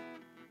abandonment.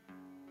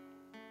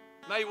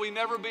 May we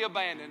never be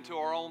abandoned to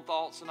our own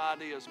thoughts and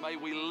ideas. May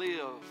we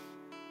live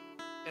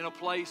in a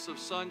place of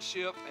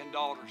sonship and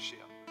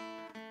daughtership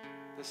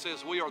that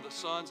says we are the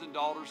sons and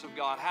daughters of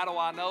God. How do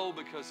I know?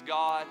 Because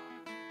God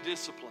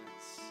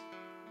disciplines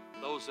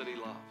those that He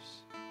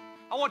loves.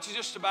 I want you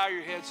just to bow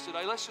your heads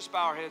today. Let's just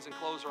bow our heads and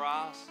close our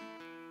eyes.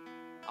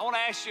 I want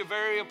to ask you a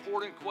very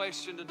important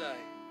question today.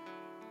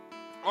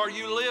 Are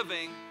you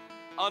living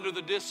under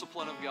the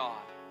discipline of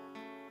God?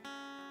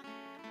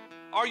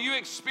 Are you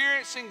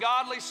experiencing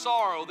godly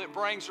sorrow that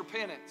brings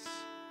repentance?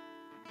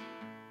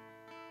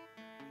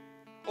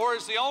 Or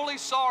is the only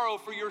sorrow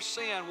for your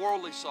sin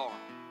worldly sorrow?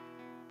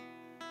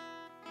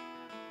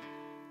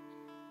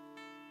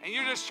 And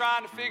you're just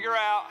trying to figure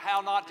out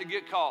how not to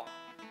get caught.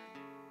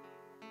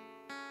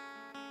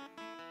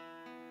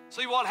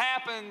 See, what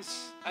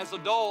happens as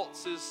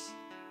adults is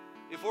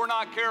if we're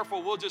not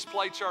careful, we'll just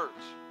play church.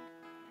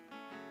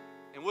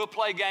 And we'll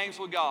play games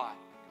with God.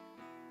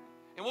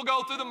 And we'll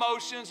go through the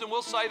motions and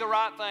we'll say the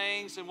right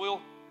things and we'll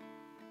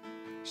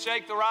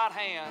shake the right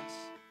hands.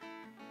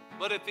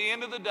 But at the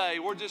end of the day,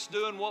 we're just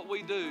doing what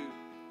we do.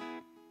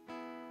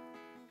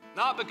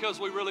 Not because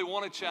we really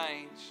want to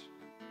change,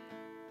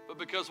 but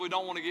because we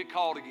don't want to get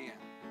caught again.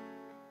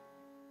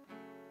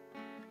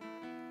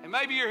 And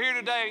maybe you're here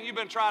today and you've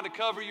been trying to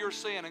cover your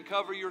sin and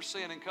cover your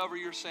sin and cover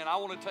your sin. I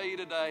want to tell you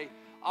today,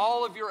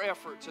 all of your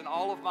efforts and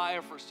all of my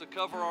efforts to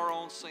cover our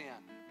own sin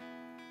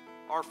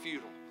are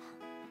futile.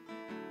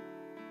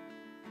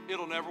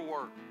 It'll never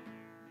work.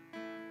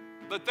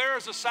 But there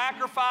is a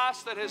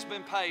sacrifice that has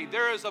been paid.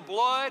 There is a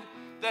blood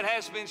that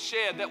has been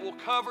shed that will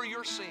cover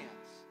your sins.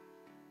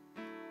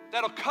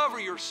 That'll cover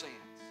your sins.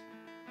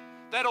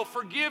 That'll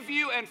forgive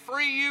you and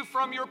free you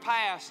from your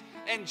past.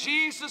 And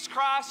Jesus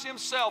Christ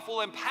Himself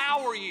will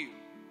empower you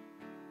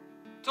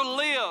to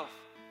live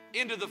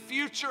into the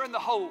future and the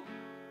hope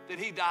that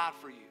He died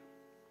for you.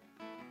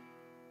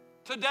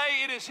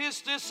 Today, it is His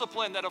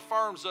discipline that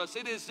affirms us.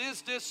 It is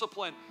His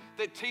discipline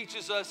that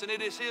teaches us, and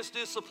it is His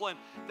discipline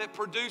that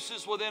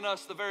produces within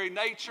us the very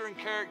nature and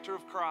character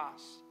of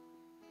Christ.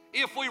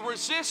 If we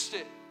resist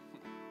it,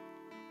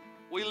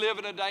 we live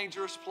in a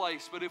dangerous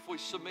place, but if we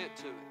submit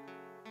to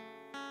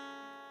it,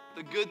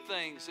 the good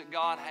things that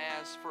God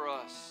has for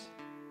us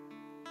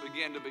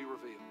begin to be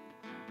revealed.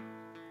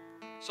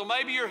 So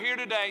maybe you're here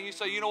today and you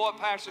say, you know what,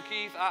 Pastor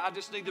Keith, I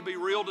just need to be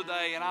real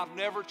today, and I've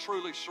never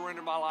truly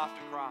surrendered my life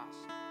to Christ.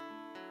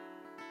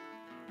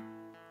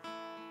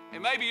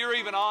 And maybe you're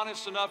even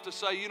honest enough to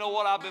say, you know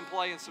what, I've been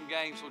playing some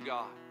games with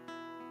God,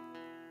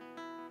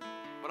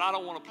 but I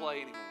don't want to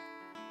play anymore.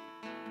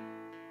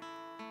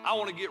 I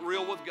want to get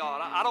real with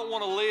God. I don't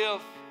want to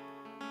live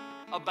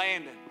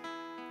abandoned.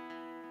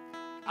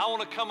 I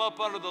want to come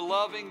up under the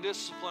loving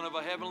discipline of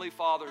a Heavenly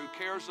Father who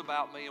cares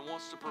about me and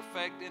wants to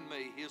perfect in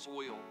me His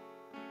will,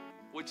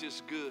 which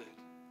is good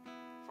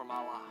for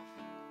my life.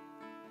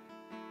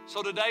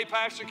 So today,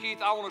 Pastor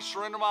Keith, I want to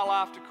surrender my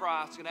life to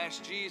Christ and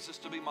ask Jesus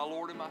to be my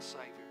Lord and my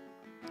Savior.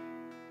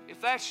 If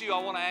that's you,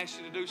 I want to ask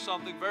you to do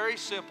something very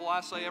simple,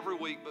 I say every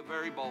week, but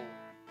very bold.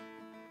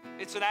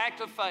 It's an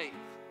act of faith.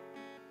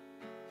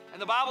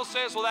 And the Bible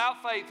says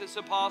without faith it's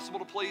impossible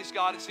to please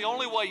God. It's the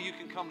only way you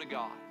can come to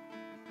God,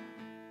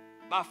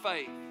 by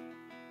faith.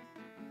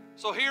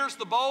 So here's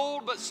the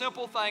bold but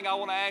simple thing I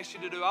want to ask you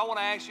to do. I want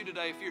to ask you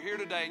today, if you're here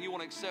today and you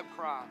want to accept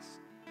Christ,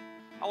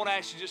 I want to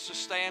ask you just to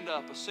stand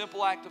up, a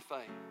simple act of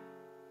faith,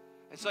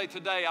 and say,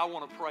 today I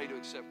want to pray to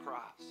accept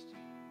Christ.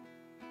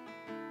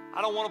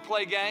 I don't want to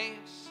play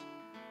games.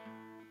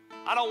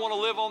 I don't want to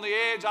live on the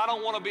edge. I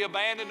don't want to be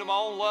abandoned to my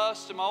own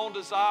lusts and my own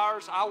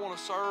desires. I want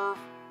to serve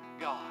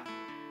God.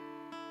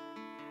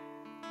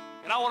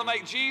 And I want to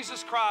make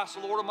Jesus Christ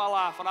the Lord of my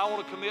life, and I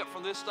want to commit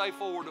from this day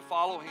forward to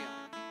follow Him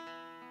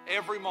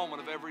every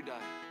moment of every day.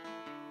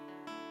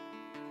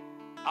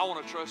 I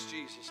want to trust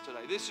Jesus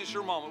today. This is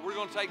your moment. We're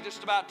going to take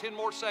just about 10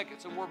 more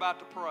seconds, and we're about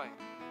to pray.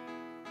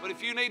 But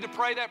if you need to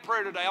pray that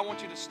prayer today, I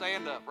want you to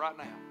stand up right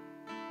now.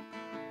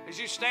 As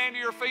you stand to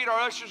your feet,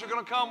 our ushers are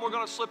going to come. We're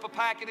going to slip a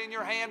packet in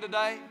your hand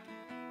today.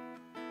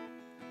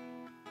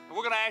 And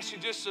we're going to ask you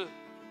just to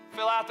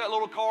fill out that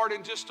little card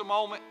in just a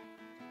moment.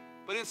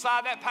 But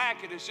inside that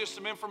packet is just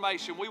some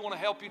information. We want to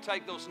help you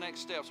take those next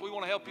steps. We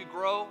want to help you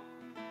grow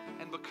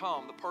and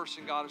become the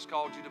person God has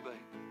called you to be.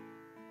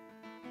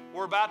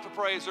 We're about to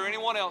pray. Is there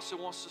anyone else that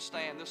wants to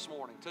stand this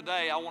morning?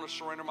 Today, I want to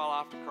surrender my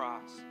life to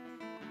Christ.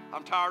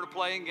 I'm tired of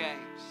playing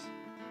games.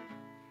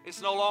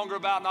 It's no longer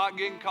about not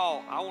getting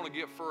caught. I want to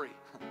get free.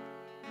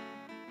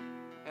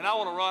 And I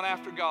want to run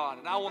after God,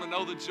 and I want to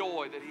know the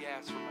joy that He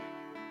has for me.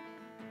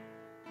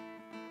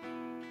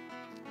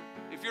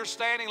 If you're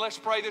standing, let's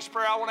pray this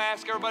prayer. I want to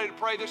ask everybody to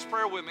pray this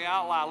prayer with me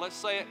out loud. Let's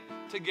say it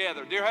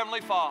together. Dear Heavenly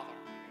Father,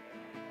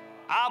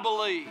 I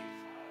believe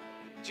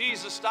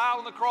Jesus died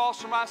on the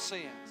cross for my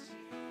sins,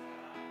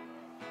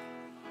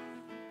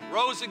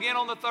 rose again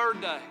on the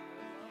third day.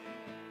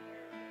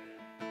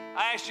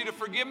 I ask you to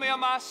forgive me of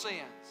my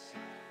sins.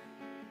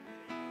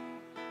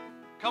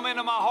 Come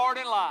into my heart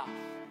and life.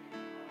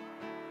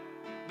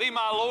 Be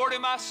my Lord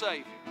and my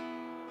Savior.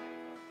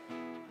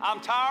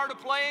 I'm tired of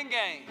playing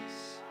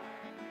games.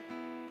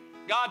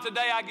 God,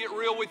 today I get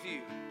real with you.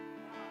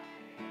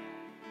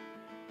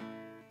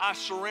 I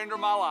surrender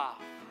my life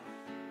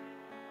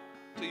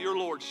to your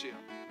Lordship.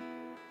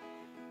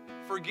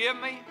 Forgive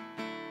me,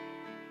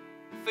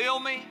 fill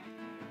me,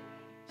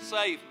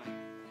 save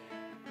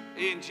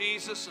me. In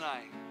Jesus'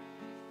 name,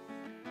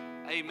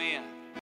 amen.